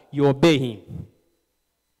as you obey him.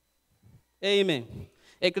 Amen.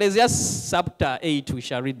 Ecclesiastes chapter 8, we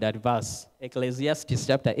shall read that verse. Ecclesiastes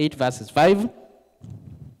chapter 8 verses 5.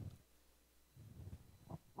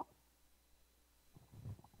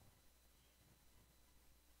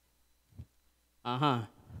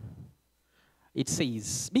 It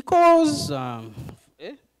says, because,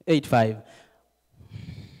 8:5,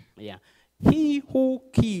 yeah, he who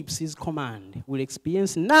keeps his command will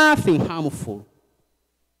experience nothing harmful.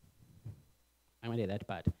 I read that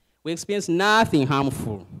part. We experience nothing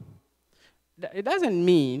harmful. It doesn't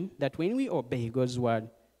mean that when we obey God's word,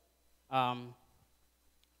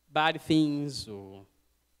 bad things or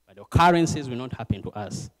bad occurrences will not happen to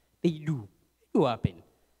us. They do. They do happen.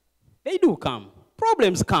 They do come.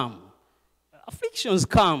 Problems come. Afflictions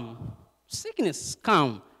come. Sickness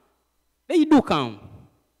come. They do come.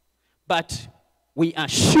 But we are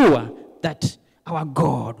sure that our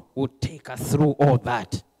God will take us through all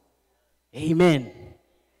that. Amen.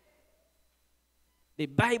 The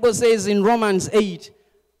Bible says in Romans 8,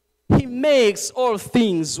 he makes all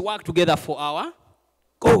things work together for our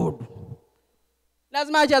good. As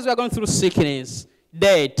much as we are going through sickness,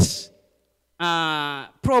 debt,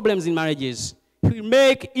 problems in marriages, in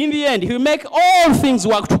the end, he will make all things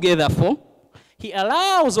work together for. He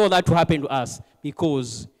allows all that to happen to us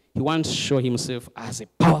because he wants to show himself as a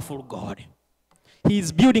powerful God. He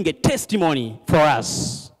is building a testimony for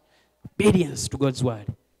us. Obedience to God's word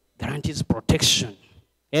guarantees protection.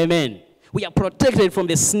 Amen. We are protected from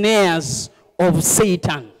the snares of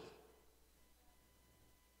Satan.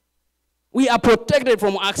 We are protected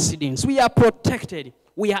from accidents. We are protected.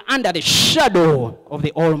 We are under the shadow of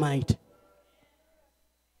the Almighty.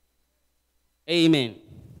 Amen.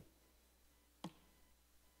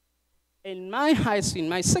 In my high school, in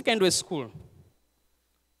my secondary school,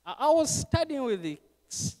 I was studying with the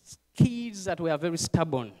kids that were very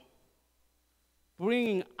stubborn,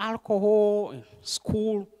 bringing alcohol in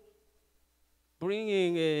school,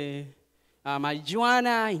 bringing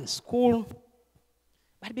marijuana in school.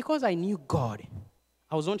 But because I knew God,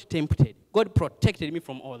 I was not tempted. God protected me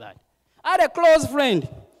from all that. I had a close friend.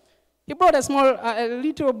 He brought a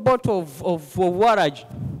little bottle of water,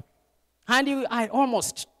 and I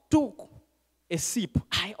almost took a sip.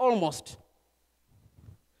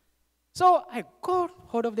 So I got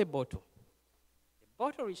hold of the bottle. The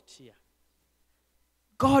bottle reached here.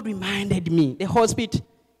 God reminded me, the Holy Spirit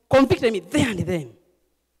convicted me there and then.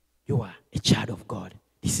 You are a child of God.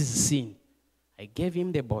 This is a sin. I gave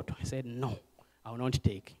him the bottle. I said, no, I will not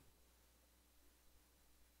take.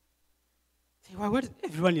 Say, well, what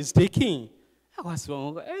everyone is taking? What's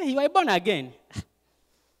wrong? Hey, you are born again.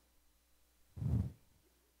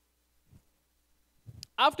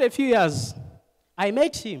 After a few years, I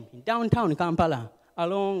met him in downtown Kampala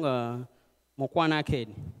along Mokwana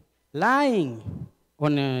Arcade, lying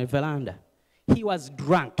on a veranda. He was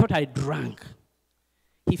drunk, totally drunk.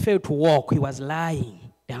 He failed to walk. He was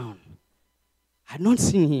lying down. I had not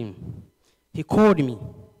seen him. He called me.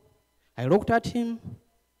 I looked at him.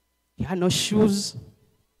 He had no shoes.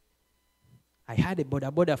 I had a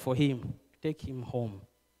boda for him to take him home.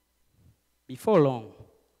 Before long,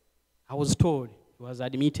 I was told he was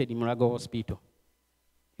admitted in Murago Hospital.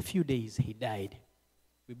 A few days, he died.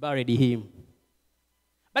 We buried him.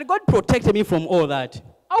 But God protected me from all that.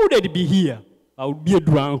 I wouldn't be here. I would be a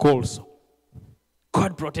drunk also.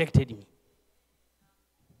 God protected me.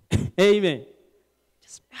 Amen.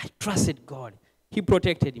 I trusted God. He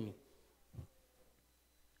protected me.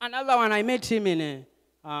 Another one, I met him in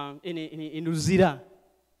Uzira.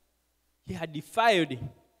 He had defiled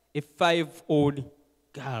a 5-year-old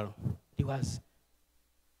girl. He was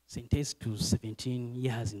sentenced to 17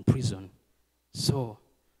 years in prison. So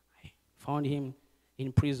I found him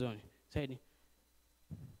in prison. Said,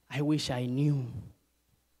 I wish I knew.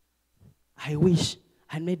 I wish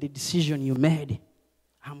I made the decision you made.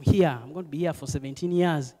 I'm here. I'm going to be here for 17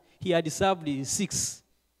 years. he had served 6.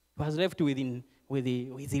 He was left with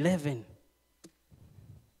 11.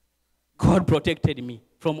 God protected me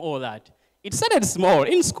from all that. It started small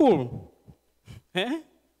in school.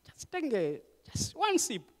 Just take just one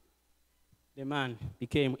sip. The man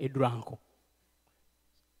became a drunkard.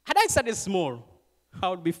 Had I started small, I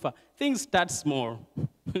would be far. Things start small.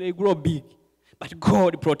 They grow big. But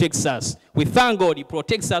God protects us. We thank God he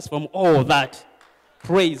protects us from all that.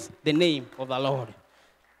 Praise the name of the Lord.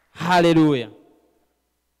 Hallelujah.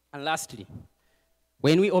 And lastly,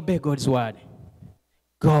 when we obey God's word,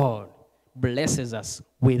 God blesses us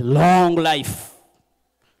with long life.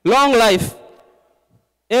 Long life.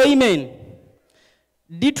 Amen.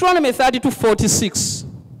 Deuteronomy 32:46.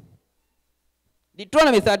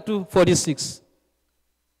 Deuteronomy 32:46.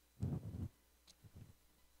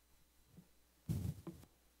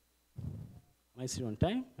 Am I still on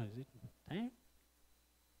time? Or is it time?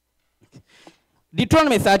 Okay.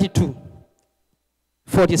 Deuteronomy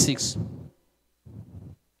 32:46.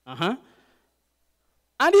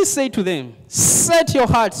 And he said to them, set your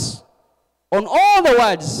hearts on all the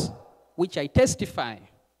words which I testify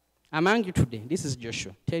among you today. This is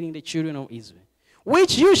Joshua telling the children of Israel.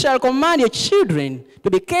 Which you shall command your children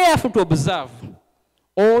to be careful to observe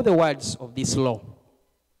all the words of this law.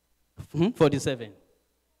 47.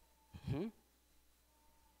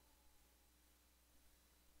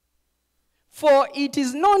 For it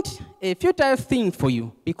is not a futile thing for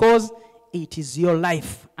you, because it is your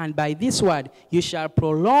life, and by this word you shall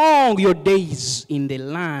prolong your days in the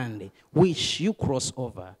land which you cross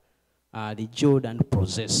over the Jordan to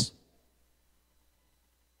possess.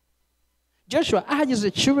 Joshua urges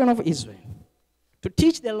the children of Israel to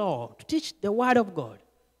teach the law, to teach the word of God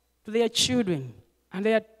to their children and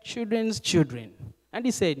their children's children. And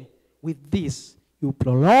he said, with this you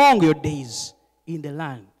prolong your days in the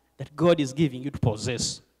land that God is giving you to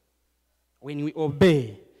possess. When we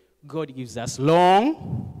obey, God gives us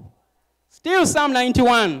long. Still Psalm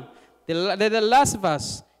 91, the last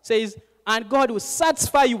verse says, and God will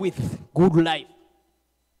satisfy you with good life.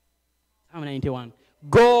 Psalm 91.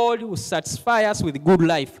 God will satisfy us with good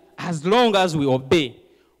life as long as we obey.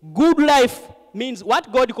 Good life means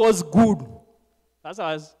what God calls good. That's what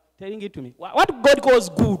I was telling it to me. What God calls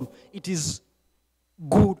good, it is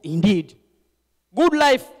good indeed. Good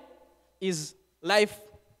life is life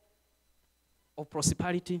of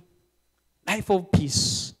prosperity, life of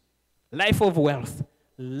peace, life of wealth,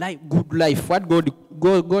 good life. What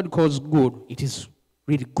God calls good, it is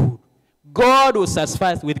really good. God will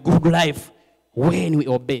satisfy us with good life when we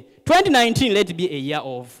obey. 2019, let it be a year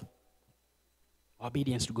of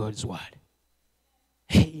obedience to God's word.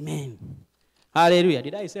 Amen. Hallelujah.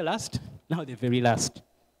 Did I say last? Now the very last.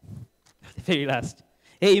 The very last.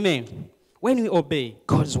 Amen. When we obey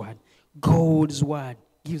God's word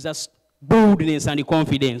gives us boldness and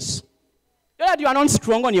confidence. That you are not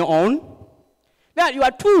strong on your own. That you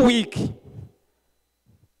are too weak.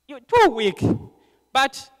 You're too weak.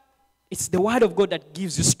 But it's the word of God that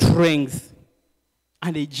gives you strength.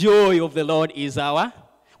 And the joy of the Lord is our.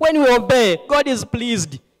 When we obey, God is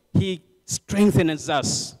pleased. He strengthens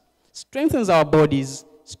us. Strengthens our bodies.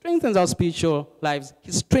 Strengthens our spiritual lives.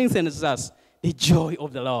 He strengthens us. The joy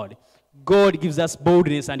of the Lord. God gives us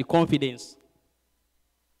boldness and confidence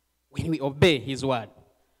when we obey his word.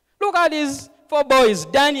 Look at these 4 boys,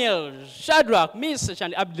 Daniel, Shadrach, Meshach,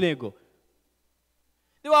 and Abednego.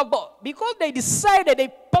 They were because they decided,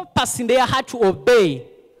 they purposed in their heart to obey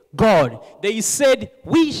God. They said,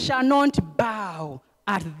 we shall not bow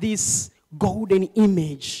at this golden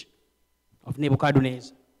image of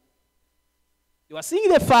Nebuchadnezzar. They were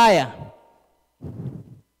seeing the fire.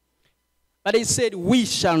 But they said, we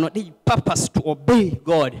shall not. They purposed to obey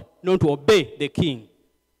God, not to obey the king.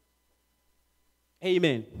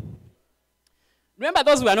 Amen. Remember,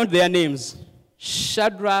 those were not their names.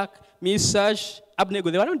 Shadrach, Meshach, Abednego,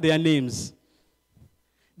 they were not their names.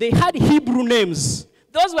 They had Hebrew names.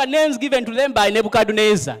 Those were names given to them by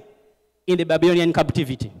Nebuchadnezzar in the Babylonian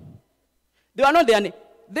captivity. They were not their names.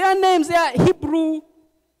 Their names, their Hebrew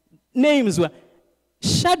names were,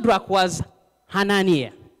 Shadrach was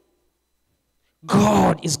Hananiah.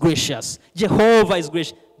 God is gracious. Jehovah is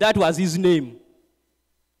gracious. That was his name.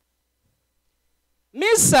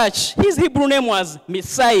 Meshach, his Hebrew name was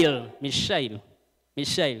Mishael.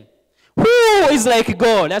 Who is like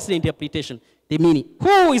God? That's the interpretation. The meaning.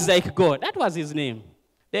 Who is like God? That was his name.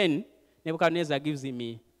 Then Nebuchadnezzar gives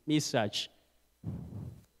him Meshach,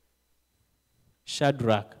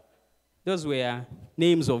 Shadrach. Those were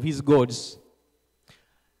names of his gods.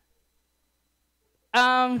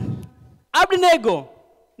 Abednego.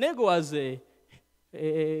 Nego was a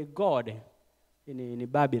god. in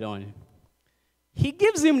Babylon. He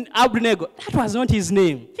gives him Abednego. That was not his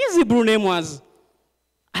name. His Hebrew name was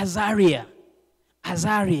Azariah.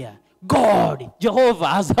 Azariah. God, Jehovah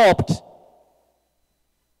has helped.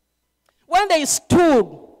 When they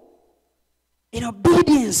stood in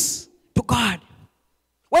obedience to God,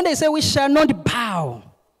 when they say we shall not bow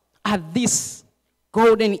at this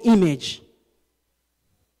golden image,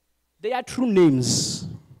 their true names,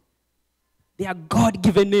 their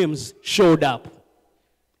God-given names showed up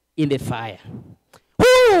in the fire.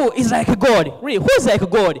 Who is like God? Really, who is like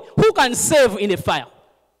God? Who can save in the fire?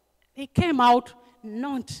 They came out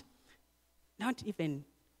not even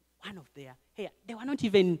one of their hair. They were not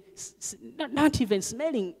even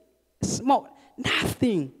smelling smoke.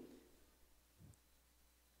 Nothing.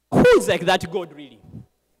 Who is like that God really?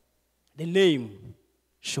 The name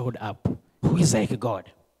showed up. Who is like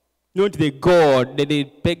God? Not the God, the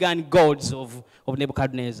pagan gods of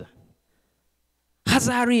Nebuchadnezzar.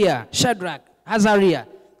 Azariah, Shadrach, Azariah,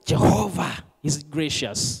 Jehovah is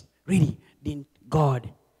gracious. Really, didn't God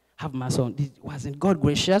have mercy on? Wasn't God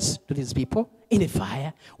gracious to these people in the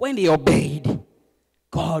fire? When they obeyed,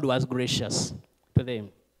 God was gracious to them.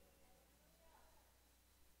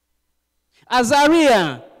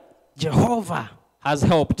 Azariah, Jehovah has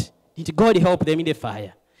helped. Did God help them in the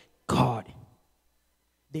fire? God.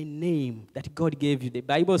 The name that God gave you. The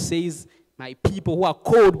Bible says, my people who are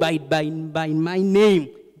called by my name.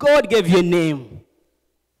 God gave you a name.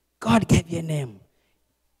 God gave you a name.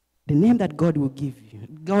 The name that God will give you,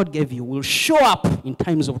 God gave you, will show up in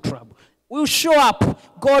times of trouble. Will show up.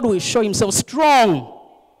 God will show himself strong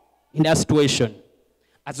in that situation.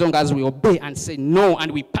 As long as we obey and say no, and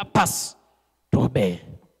we purpose to obey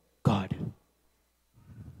God.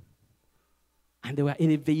 And they were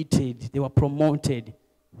elevated. They were promoted.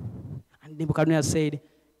 And Nebuchadnezzar said,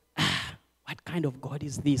 what kind of God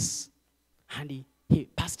is this? And he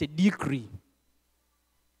passed a decree.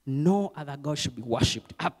 No other God should be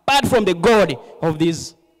worshipped apart from the God of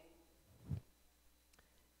these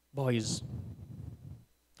boys.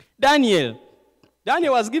 Daniel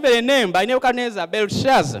was given a name by Nebuchadnezzar,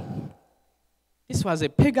 Belshazzar. This was a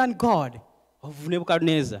pagan god of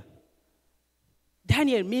Nebuchadnezzar.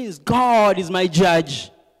 Daniel means God is my judge.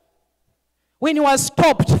 When he was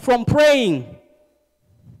stopped from praying,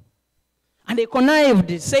 and they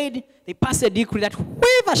connived, said, they passed a decree that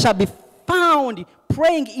whoever shall be found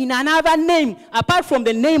praying in another name, apart from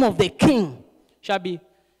the name of the king, shall be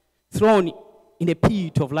thrown in the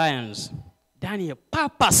pit of lions. Daniel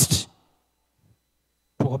purposed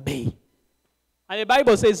to obey. And the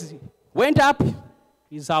Bible says, went up to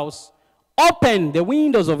his house, opened the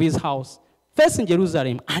windows of his house, facing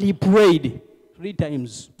Jerusalem, and he prayed 3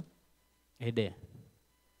 times a day.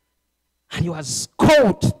 And he was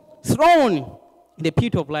caught, thrown in the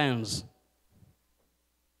pit of lions.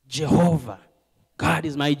 Jehovah, God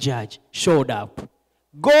is my judge, showed up.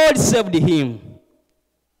 God saved him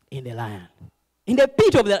in the lion. In the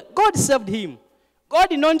pit of the, God saved him. God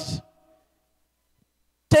did not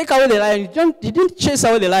take away the lion. He didn't chase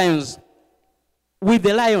away the lions. With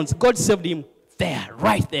the lions, God saved him there,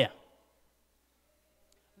 right there.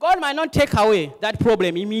 God might not take away that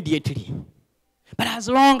problem immediately. But as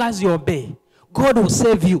long as you obey, God will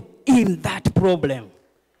save you in that problem.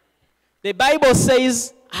 The Bible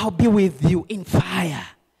says, I'll be with you in fire,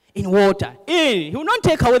 in water. He will not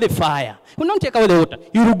take away the fire. He will not take away the water.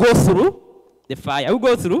 You will go through the fire. You will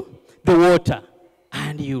go through the water.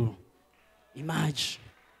 And you emerge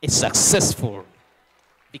a successful,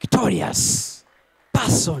 victorious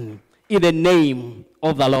person in the name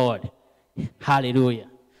of the Lord. Hallelujah.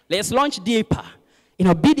 Let's launch deeper in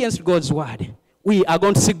obedience to God's word. We are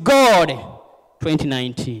going to see God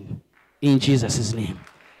 2019 in Jesus' name.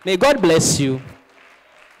 May God bless you.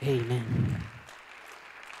 Amen.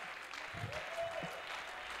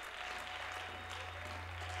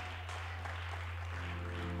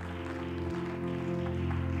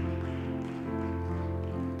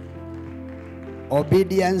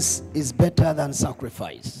 Obedience is better than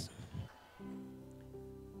sacrifice.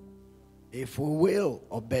 If we will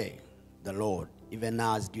obey the Lord, even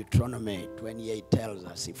as Deuteronomy 28 tells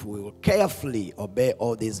us, if we will carefully obey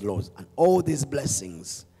all these laws and all these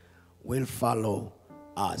blessings will follow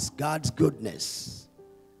us. God's goodness,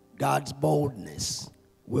 God's boldness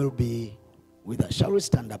will be with us. Shall we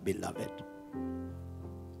stand up, beloved?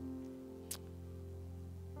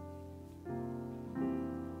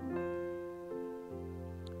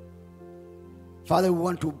 Father, we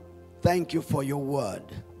want to thank you for your word,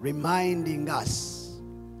 reminding us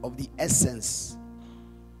of the essence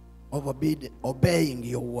of obeying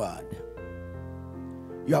your word.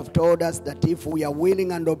 You have told us that if we are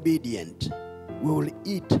willing and obedient, we will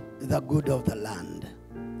eat the good of the land.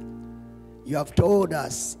 You have told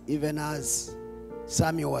us, even as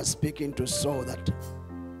Samuel was speaking to Saul, that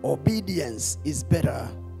obedience is better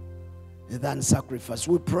than sacrifice.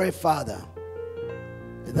 We pray, Father,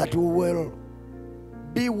 that we will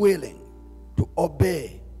be willing to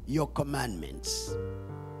obey your commandments.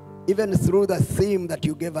 Even through the theme that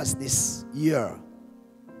you gave us this year,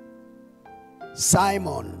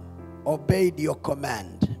 Simon obeyed your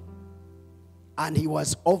command, and he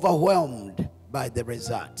was overwhelmed by the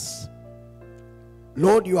results.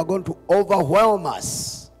 Lord, you are going to overwhelm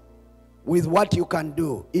us with what you can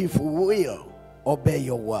do if we will obey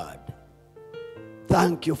your word.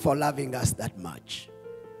 Thank you for loving us that much.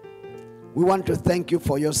 We want to thank you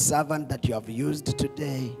for your servant that you have used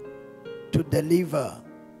today to deliver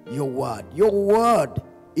your word. Your word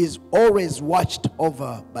is always watched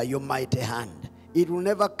over by your mighty hand. It will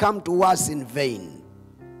never come to us in vain.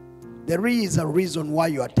 There is a reason why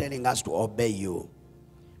you are telling us to obey you.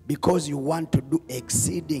 Because you want to do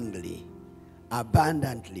exceedingly,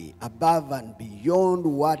 abundantly, above and beyond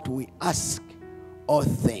what we ask or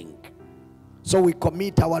think. So we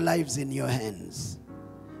commit our lives in your hands,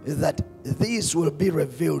 that this will be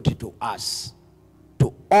revealed to us,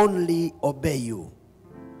 to only obey you.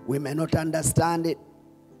 We may not understand it.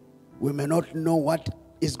 We may not know what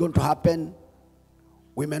is going to happen.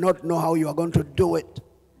 We may not know how you are going to do it.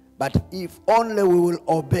 But if only we will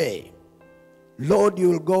obey, Lord, you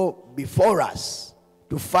will go before us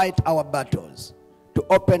to fight our battles, to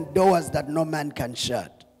open doors that no man can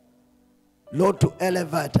shut. Lord, to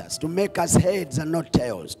elevate us, to make us heads and not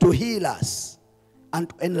tails, to heal us and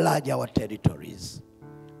to enlarge our territories.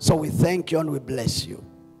 So we thank you and we bless you.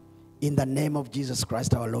 In the name of Jesus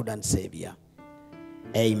Christ, our Lord and Savior.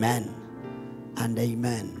 Amen and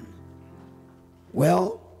amen.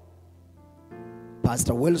 Well,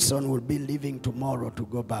 Pastor Wilson will be leaving tomorrow to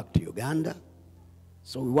go back to Uganda.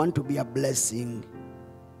 So we want to be a blessing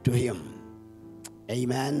to him.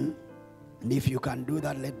 Amen. And if you can do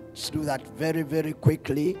that, let's do that very, very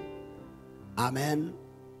quickly. Amen.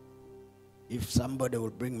 If somebody will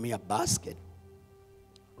bring me a basket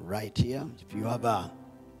right here. If you have a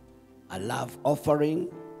love offering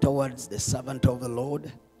towards the servant of the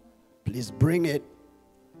Lord, please bring it.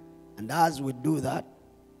 And as we do that,